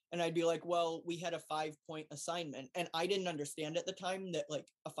 And I'd be like, well, we had a 5-point assignment. And I didn't understand at the time that like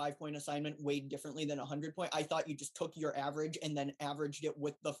a 5-point assignment weighed differently than a 100-point. I thought you just took your average and then averaged it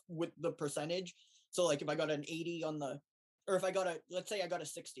with the percentage. So like if I got an 80 or if let's say I got a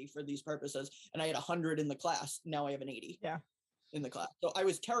 60 for these purposes and I had 100 in the class, now I have an 80 in the class. So I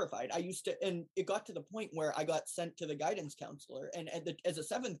was terrified. And it got to the point where I got sent to the guidance counselor. And as a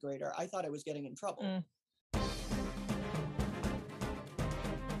 7th grader, I thought I was getting in trouble.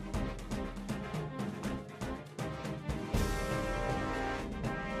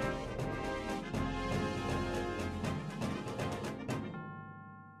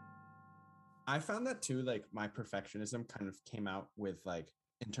 I found that too, like my perfectionism kind of came out with like,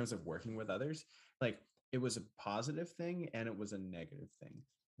 in terms of working with others, like it was a positive thing and it was a negative thing.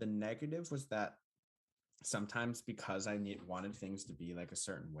 The negative was that sometimes because I wanted things to be like a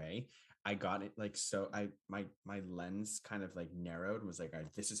certain way, I got it like, so my lens kind of like narrowed and was like, all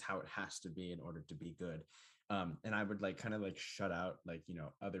right, this is how it has to be in order to be good. And I would like kind of like shut out like,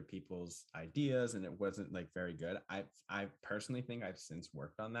 other people's ideas, and it wasn't like very good. I personally think I've since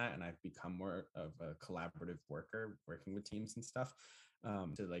worked on that, and I've become more of a collaborative worker, working with teams and stuff,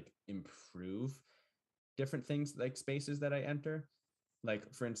 to like improve different things, like spaces that I enter. Like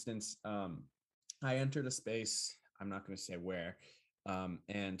for instance, I entered a space, I'm not going to say where,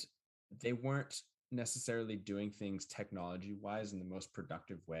 and they weren't necessarily doing things technology wise in the most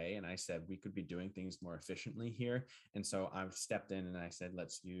productive way. And I said, we could be doing things more efficiently here. And so I've stepped in and I said,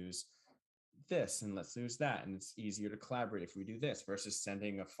 let's use this and let's use that. And it's easier to collaborate if we do this versus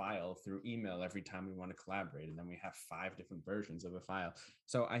sending a file through email every time we want to collaborate. And then we have 5 different versions of a file.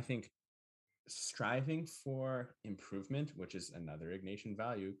 So I think striving for improvement, which is another Ignatian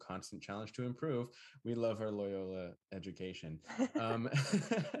value, constant challenge to improve. We love our Loyola education.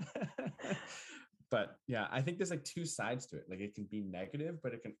 But yeah, I think there's like 2 sides to it. Like it can be negative,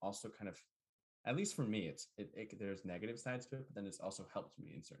 but it can also kind of, at least for me, there's negative sides to it, but then it's also helped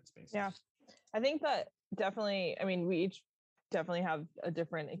me in certain spaces. Yeah, I think that definitely, I mean, we each definitely have a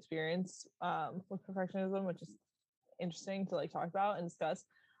different experience with perfectionism, which is interesting to like talk about and discuss.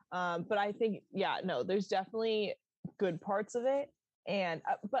 But I think, there's definitely good parts of it. And,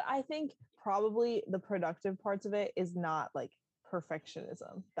 but I think probably the productive parts of it is not like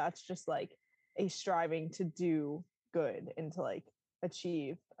perfectionism. That's just like a striving to do good and to like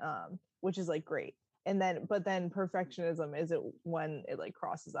achieve, which is like great. but then perfectionism is it when it like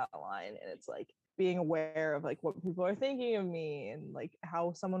crosses that line, and it's like being aware of like what people are thinking of me and like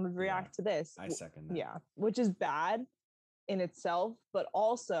how someone would react to this. I second that. Yeah, which is bad in itself, but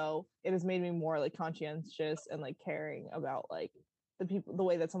also it has made me more like conscientious and like caring about like the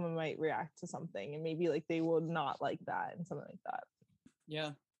way that someone might react to something, and maybe like they will not like that and something like that.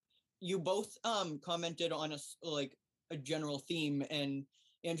 Yeah. You both commented on like a general theme, and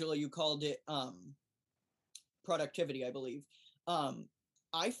Angela, you called it productivity, I believe.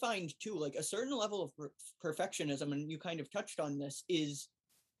 I find too, like a certain level of perfectionism, and you kind of touched on this, is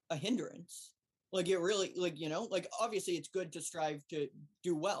a hindrance. Like it really, like, you know, like obviously it's good to strive to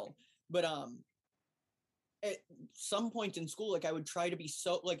do well, but at some point in school, like I would try to be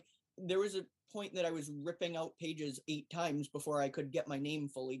so, like there was a point that I was ripping out pages 8 times before I could get my name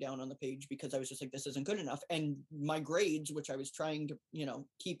fully down on the page, because I was just like, this isn't good enough. And my grades, which I was trying to, you know,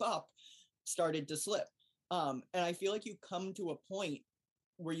 keep up, started to slip. And I feel like you come to a point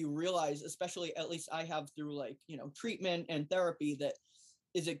where you realize, especially at least I have through like, you know, treatment and therapy, that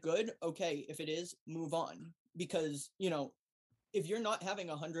is it good? Okay. If it is, move on. Because, you know, if you're not having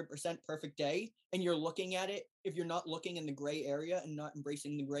 100% perfect day and you're looking at it, if you're not looking in the gray area and not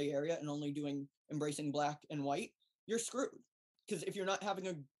embracing the gray area and only embracing black and white, you're screwed. Because if you're not having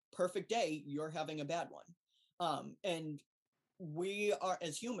a perfect day, you're having a bad one. And we are,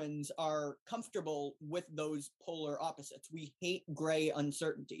 as humans, are comfortable with those polar opposites. We hate gray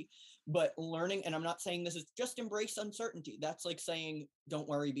uncertainty, but learning, and I'm not saying this is just embrace uncertainty. That's like saying, don't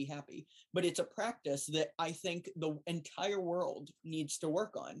worry, be happy. But it's a practice that I think the entire world needs to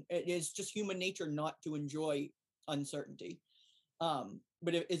work on. It is just human nature not to enjoy uncertainty.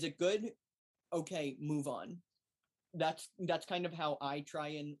 But is it good? Okay, move on. That's kind of how I try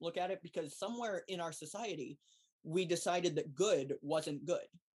and look at it, because somewhere in our society, we decided that good wasn't good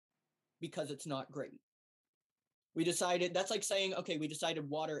because it's not great. We decided, that's like saying, okay, we decided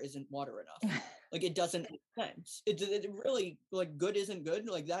water isn't water enough. Like it doesn't make sense. It really, like, good isn't good.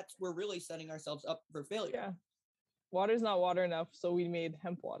 Like we're really setting ourselves up for failure. Yeah, water's not water enough, so we made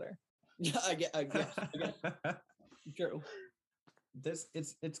hemp water. Yeah, I guess. True.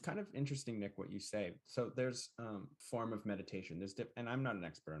 It's kind of interesting, Nick, what you say. So there's form of meditation. And I'm not an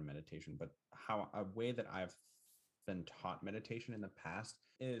expert on meditation, but a way that I've been taught meditation in the past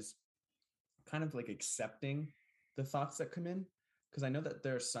is kind of like accepting the thoughts that come in. Because I know that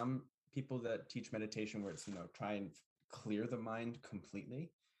there are some people that teach meditation where it's, you know, try and clear the mind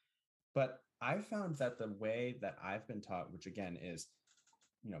completely. But I found that the way that I've been taught, which again is,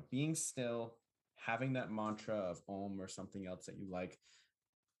 you know, being still, having that mantra of Om or something else that you like,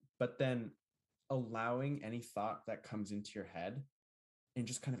 but then allowing any thought that comes into your head and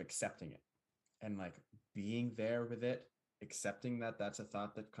just kind of accepting it and like being there with it, accepting that that's a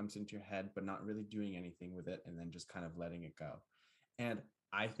thought that comes into your head, but not really doing anything with it, and then just kind of letting it go. And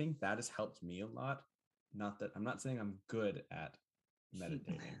I think that has helped me a lot. Not that I'm not saying I'm good at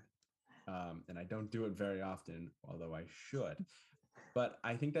meditating, and I don't do it very often, although I should. But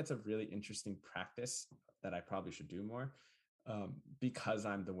I think that's a really interesting practice that I probably should do more, because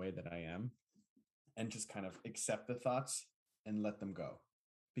I'm the way that I am, and just kind of accept the thoughts and let them go.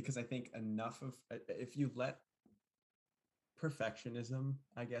 Because I think if you let perfectionism,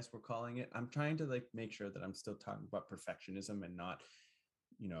 I guess we're calling it, I'm trying to like make sure that I'm still talking about perfectionism and not,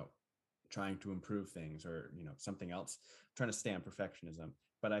 you know, trying to improve things or, you know, something else, I'm trying to stay on perfectionism.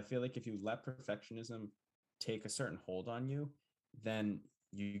 But I feel like if you let perfectionism take a certain hold on you, then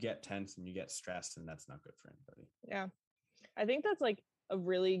you get tense and you get stressed, and that's not good for anybody. Yeah, I think that's like a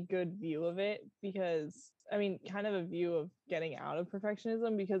really good view of it, because I mean, kind of a view of getting out of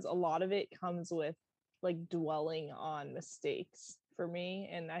perfectionism, because a lot of it comes with like dwelling on mistakes for me.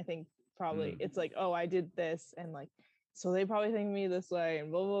 And I think probably it's like, oh, I did this, and like, so they probably think of me this way,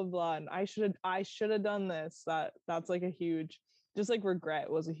 and blah blah blah, and I should have done this. That's like a huge, just like regret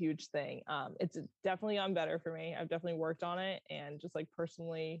was a huge thing. It's definitely gotten better for me. I've definitely worked on it, and just like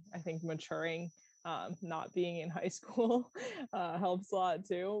personally, I think maturing, not being in high school helps a lot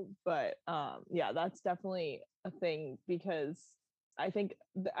too. But yeah, that's definitely a thing, because I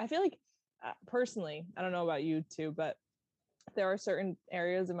feel like personally, I don't know about you too, but there are certain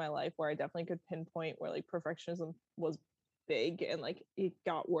areas in my life where I definitely could pinpoint where like perfectionism was big, and like it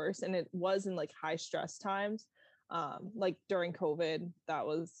got worse, and it was in like high stress times. Like during COVID, that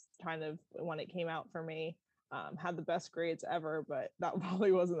was kind of when it came out for me. Had the best grades ever, but that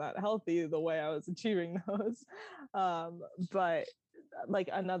probably wasn't that healthy the way I was achieving those. But like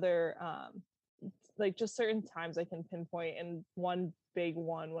another, like just certain times I can pinpoint, and one big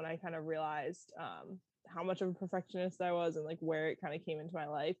one when I kind of realized how much of a perfectionist I was, and like where it kind of came into my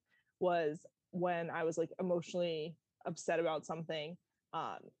life, was when I was like emotionally upset about something.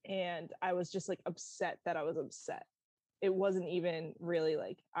 And I was just like upset that I was upset. It wasn't even really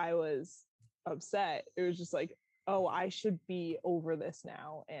like I was upset. It was just like, oh, I should be over this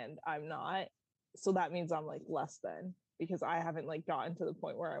now and I'm not. So that means I'm like less than, because I haven't like gotten to the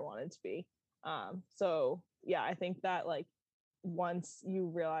point where I wanted to be. So yeah, I think that like once you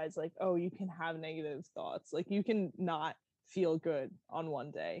realize like, oh, you can have negative thoughts, like you can not feel good on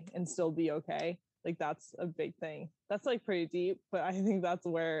one day and still be okay. Like that's a big thing. That's like pretty deep, but I think that's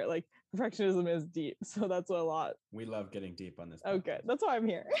where like perfectionism is deep. So that's a lot. We love getting deep on this. Okay, that's why I'm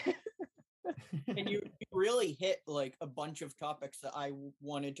here. And you really hit like a bunch of topics that I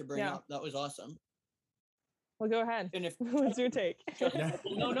wanted to bring Yeah. up. That was awesome. Well, go ahead. And if What's your take? Yeah.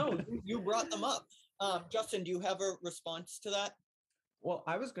 no, you brought them up. Justin, do you have a response to that? Well,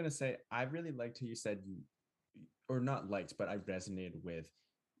 I was going to say, I really liked who you said you, or not liked, but I resonated with,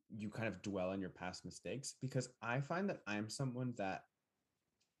 you kind of dwell on your past mistakes, because I find that I'm someone that,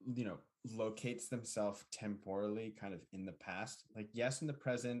 you know, locates themselves temporally kind of in the past, like yes, in the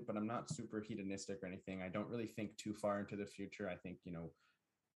present, but I'm not super hedonistic or anything. I don't really think too far into the future. I think, you know,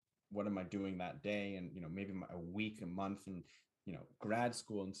 what am I doing that day? And, you know, maybe a week, a month, and, you know, grad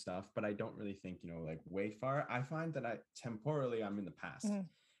school and stuff, but I don't really think, you know, like way far. I find that temporally I'm in the past. Mhm.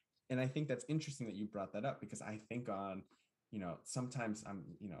 And I think that's interesting that you brought that up, because I think on, you know, sometimes I'm,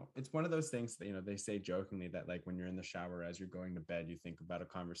 you know, it's one of those things that, you know, they say jokingly that like when you're in the shower as you're going to bed, you think about a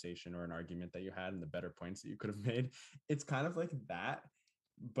conversation or an argument that you had and the better points that you could have made. It's kind of like that,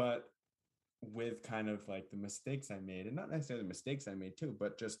 but with kind of like the mistakes I made, and not necessarily the mistakes I made too,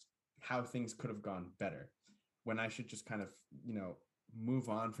 but just how things could have gone better, when I should just kind of, you know, move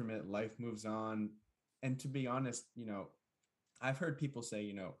on from it. Life moves on. And to be honest, you know, I've heard people say,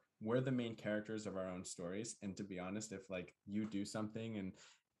 you know, we're the main characters of our own stories. And to be honest, if like you do something and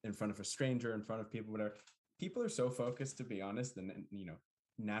in front of a stranger, in front of people, whatever, people are so focused, to be honest, and you know,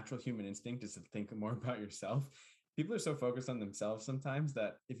 natural human instinct is to think more about yourself. People are so focused on themselves sometimes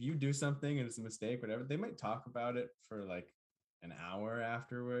that if you do something and it's a mistake, whatever, they might talk about it for like an hour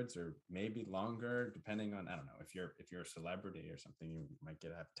afterwards, or maybe longer, depending on, I don't know, if you're a celebrity or something, you might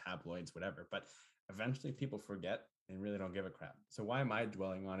have tabloids, whatever, but eventually people forget and really don't give a crap. So why am I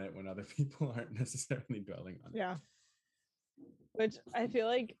dwelling on it when other people aren't necessarily dwelling on it? Yeah. Which I feel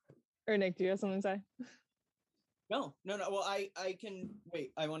like, or Nick, do you have something to say? No. Well, I can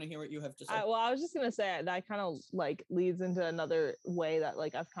wait. I want to hear what you have to say. Well, I was just gonna say that kind of like leads into another way that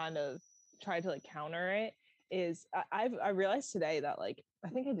like I've kind of tried to like counter it. Is I realized today that like I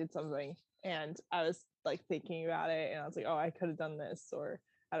think I did something and I was like thinking about it and I was like, oh, I could have done this, or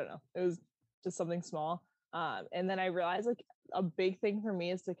I don't know. It was just something small. And then I realized like a big thing for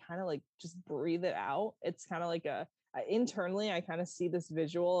me is to kind of like just breathe it out. It's kind of like internally, I kind of see this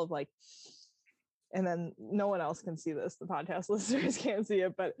visual of like, and then no one else can see this. The podcast listeners can't see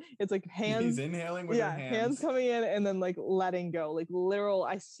it, but it's like hands. He's inhaling with her hands coming in and then like letting go, like literal.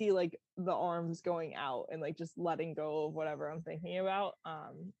 I see like the arms going out and like just letting go of whatever I'm thinking about.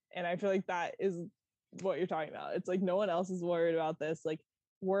 And I feel like that is what you're talking about. It's like no one else is worried about this. Like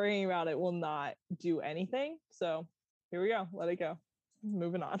worrying about it will not do anything. So here we go. Let it go.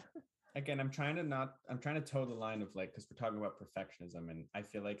 Moving on. Again, I'm trying to toe the line of like, because we're talking about perfectionism, and I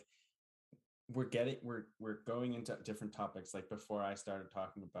feel like we're going into different topics. Like before I started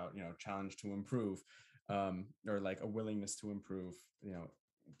talking about, you know, challenge to improve, or like a willingness to improve, you know,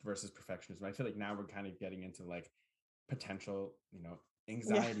 versus perfectionism. I feel like now we're kind of getting into like potential, you know,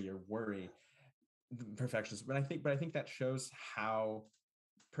 anxiety or worry, perfectionism. But I think that shows how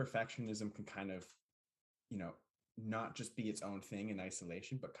perfectionism can kind of, you know, not just be its own thing in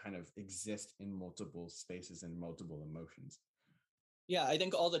isolation, but kind of exist in multiple spaces and multiple emotions. Yeah, I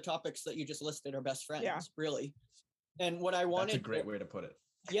think all the topics that you just listed are best friends, really. And what I wanted— That's a great way to put it.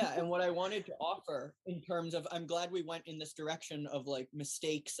 Yeah, and what I wanted to offer in terms of, I'm glad we went in this direction of like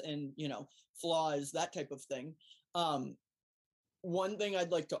mistakes and, you know, flaws, that type of thing. One thing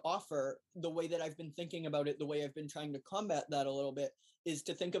I'd like to offer, the way that I've been thinking about it, the way I've been trying to combat that a little bit, is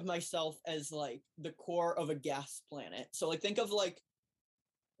to think of myself as like the core of a gas planet. So like think of like,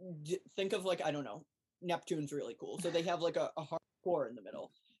 I don't know, Neptune's really cool. So they have like a hard core in the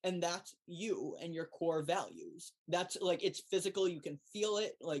middle, and that's you and your core values. That's like, it's physical, you can feel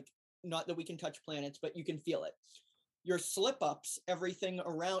it, like not that we can touch planets, but you can feel it. Your slip ups, everything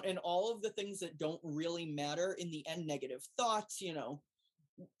around, and all of the things that don't really matter in the end, negative thoughts, you know,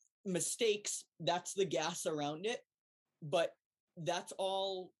 mistakes, that's the gas around it. But that's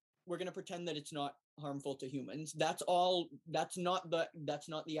all, we're going to pretend that it's not harmful to humans. That's not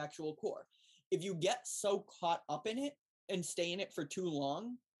the actual core. If you get so caught up in it and stay in it for too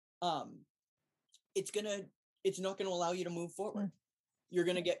long, it's not gonna allow you to move forward. You're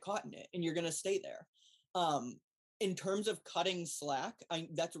gonna get caught in it and you're gonna stay there. In terms of cutting slack,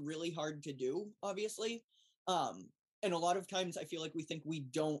 that's really hard to do, obviously. And a lot of times I feel like we think we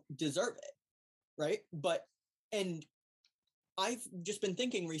don't deserve it, right? And I've just been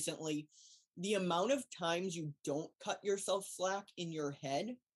thinking recently, the amount of times you don't cut yourself slack in your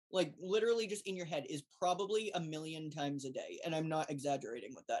head, like literally just in your head, is probably 1,000,000 times a day. And I'm not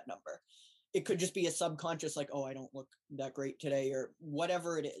exaggerating with that number. It could just be a subconscious, like, oh, I don't look that great today, or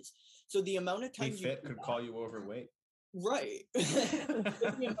whatever it is. So the amount of Be times fit could call you overweight. right. But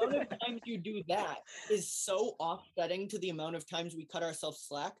the amount of times you do that is so offsetting to the amount of times we cut ourselves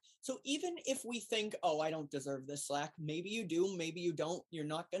slack. So even if we think, oh, I don't deserve this slack, maybe you do, maybe you don't, you're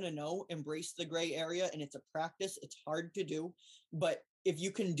not going to know. Embrace the gray area, and it's a practice. It's hard to do. But if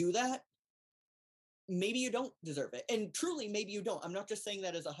you can do that, maybe you don't deserve it. And truly, maybe you don't. I'm not just saying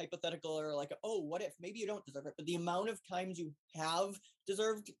that as a hypothetical or like, oh, what if? Maybe you don't deserve it. But the amount of times you have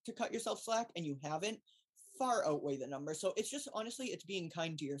deserved to cut yourself slack and you haven't far outweigh the number. So it's just, honestly, it's being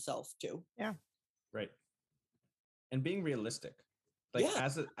kind to yourself too. Yeah. Right. And being realistic. Like Yeah.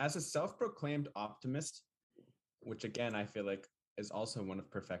 as a self-proclaimed optimist, which again, I feel like is also one of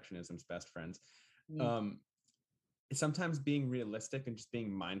perfectionism's best friends. Sometimes being realistic and just being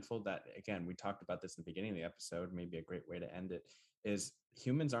mindful that, again, we talked about this in the beginning of the episode, maybe a great way to end it, is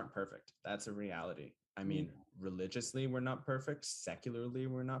humans aren't perfect. That's a reality. I mean, religiously, we're not perfect. Secularly,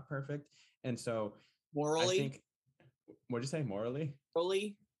 we're not perfect. And so morally, I think, what'd you say? Morally,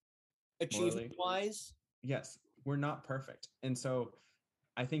 achievement wise, yes, we're not perfect. And so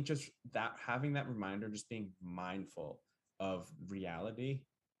I think just that, having that reminder, just being mindful of reality,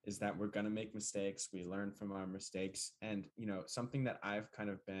 is that we're going to make mistakes. We learn from our mistakes. And, something that I've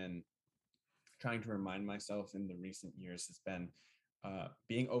kind of been trying to remind myself in the recent years has been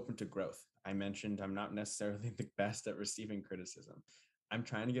being open to growth. I mentioned I'm not necessarily the best at receiving criticism. I'm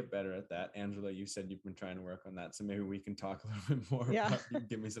trying to get better at that. Angela, you said you've been trying to work on that. So maybe we can talk a little bit more about, you can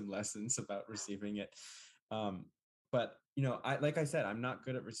give me some lessons about receiving it. But, like I said, I'm not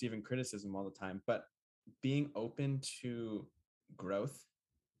good at receiving criticism all the time, but being open to growth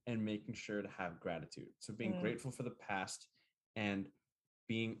and making sure to have gratitude. So being grateful for the past and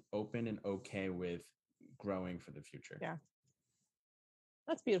being open and okay with growing for the future. Yeah.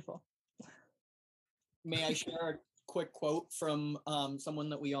 That's beautiful. May I share a quick quote from someone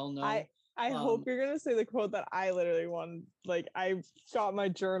that we all know? I hope you're going to say the quote that I literally won. Like, I got my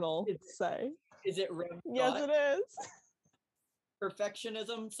journal to say. Is it Rev Yes, Scott? it is.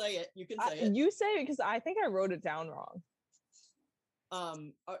 Perfectionism. Say it. You can say it. You say it because I think I wrote it down wrong.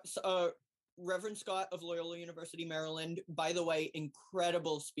 Reverend Scott of Loyola University, Maryland, by the way,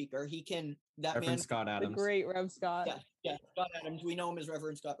 incredible speaker. Reverend Scott Adams. The great Rev Scott. Yeah, Scott Adams. We know him as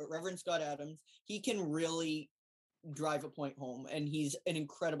Reverend Scott, but Reverend Scott Adams, he can really drive a point home, and he's an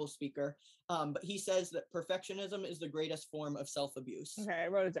incredible speaker. But he says that perfectionism is the greatest form of self-abuse. Okay, I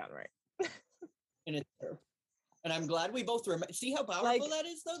wrote it down right. And it's true. And I'm glad we both remember. See how powerful that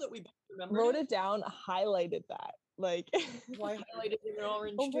is, though, that we both remember. Wrote it down, highlighted that. Like, why highlighted it in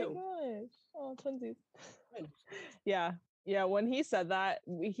orange too? Oh my gosh! Oh, twinsies. Yeah. When he said that,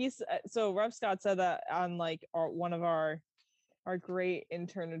 so Rev Scott said that on like one of our great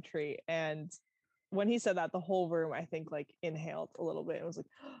intern retreat, and when he said that, the whole room, I think, like inhaled a little bit. It was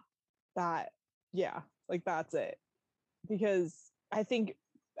like like that's it, because I think,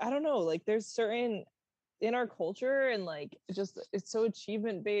 I don't know, like there's certain in our culture, and like it's so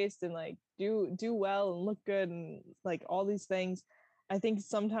achievement based, and like do well and look good and like all these things. I think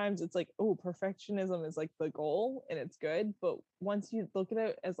sometimes it's like, oh, perfectionism is like the goal and it's good, but once you look at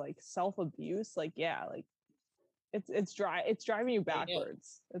it as like self-abuse, like like it's driving you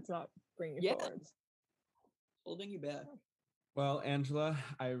backwards. It's not bringing you forwards. Holding you back. Well, Angela,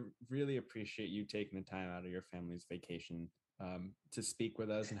 I really appreciate you taking the time out of your family's vacation to speak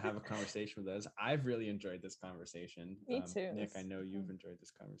with us and have a conversation with us. I've really enjoyed this conversation. Me too. Nick, I know you've enjoyed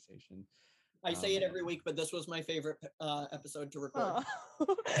this conveation. I say it every week, but this was my favorite episode to record.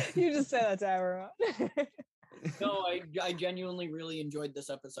 You just say that to everyone. No, I genuinely really enjoyed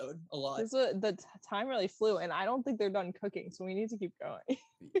this episode a lot. The time really flew, and I don't think they're done cooking, so we need to keep going.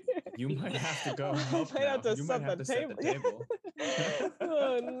 You might have to go help now. You might have to set the table.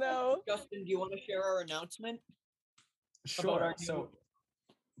 Oh no. Justin, do you want to share our announcement? Sure. So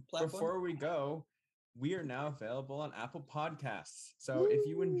before we go, we are now available on Apple Podcasts. So if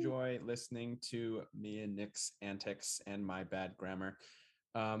you enjoy listening to me and Nick's antics and my bad grammar,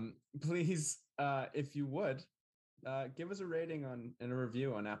 please, if you would, give us a rating and a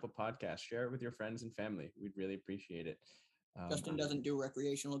review on Apple Podcasts. Share it with your friends and family. We'd really appreciate it. Justin doesn't do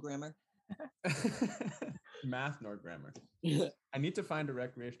recreational grammar. Math nor grammar. I need to find a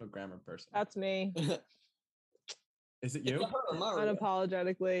recreational grammar person. That's me. Is it you?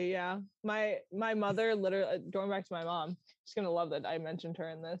 Unapologetically, yeah. My mother literally, going back to my mom, she's gonna love that I mentioned her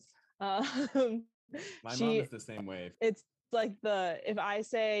in this. My mom is the same way. It's like if I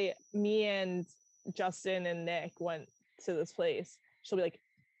say me and Justin and Nick went to this place, she'll be like,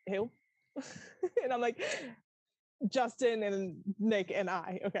 who? And I'm like, Justin and Nick and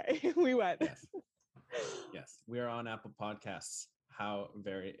I. Okay, we went. Yes, we are on Apple Podcasts. How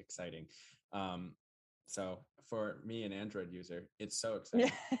very exciting. So for me, an Android user, it's so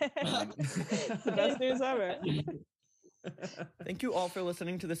exciting. The best news ever. Thank you all for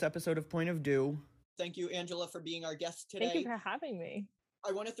listening to this episode of Point of Dew. Thank you, Angela, for being our guest today. Thank you for having me.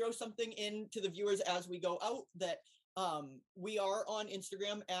 I want to throw something in to the viewers as we go out that we are on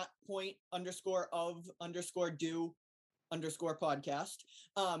Instagram at point_of_do_podcast.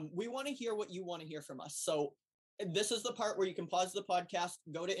 We want to hear what you want to hear from us. So this is the part where you can pause the podcast,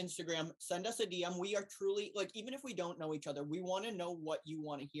 go to Instagram, send us a DM. We are truly, like, even if we don't know each other, we want to know what you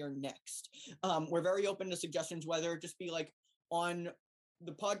want to hear next. We're very open to suggestions, whether it just be like on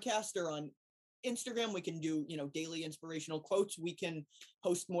the podcast or on Instagram. We can do, daily inspirational quotes. We can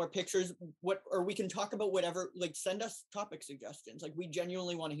post more pictures, or we can talk about whatever, like send us topic suggestions. Like we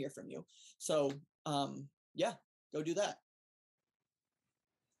genuinely want to hear from you. So yeah, go do that.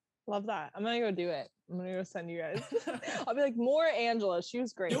 Love that. I'm gonna go do it. I'm gonna go send you guys. I'll be like, more Angela. She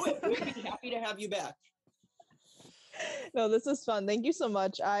was great. Do it. We'd be happy to have you back. No, this is fun. Thank you so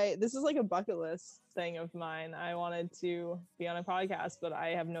much. This is like a bucket list thing of mine. I wanted to be on a podcast, but I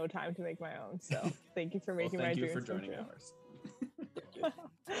have no time to make my own. So thank you for making my dreams come true. Thank you for joining ours.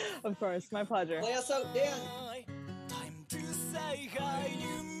 Of course, my pleasure. Play us out, Dan. Time to say hi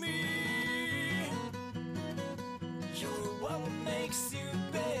to me. You're what makes you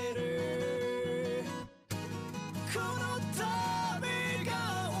better. この旅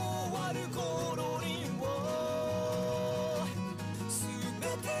が終わる頃には全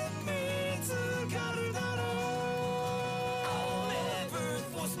て見つかるだろう I'll never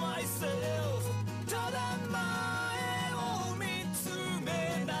force myself ただ前を見つ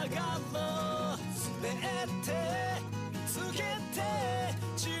めながら全て